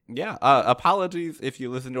 So yeah, apologies if you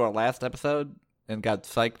listened to our last episode and got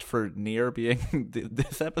psyched for Nier being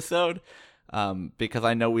this episode, because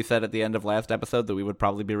I know we said at the end of last episode that we would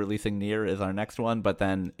probably be releasing Nier as our next one, but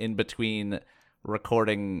then in between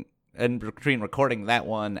recording that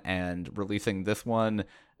one and releasing this one,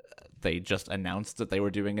 they just announced that they were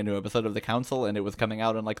doing a new episode of The Council, and it was coming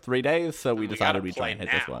out in like 3 days. So we decided we'd try and hit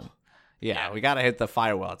this one. Yeah, we gotta hit the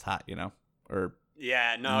fire while it's hot, or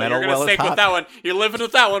yeah, no, metal you're gonna while it's stick with hot. that one. You're living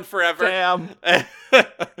with that one forever. Damn.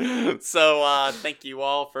 So thank you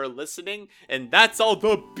all for listening, and that's all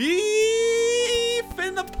the beef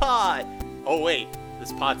in the pot. Oh wait,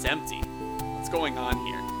 this pot's empty. What's going on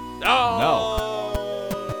here? Oh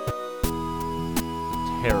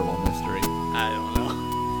Terrible mystery. I don't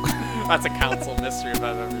know. That's a council mystery if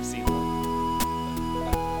I've ever seen one.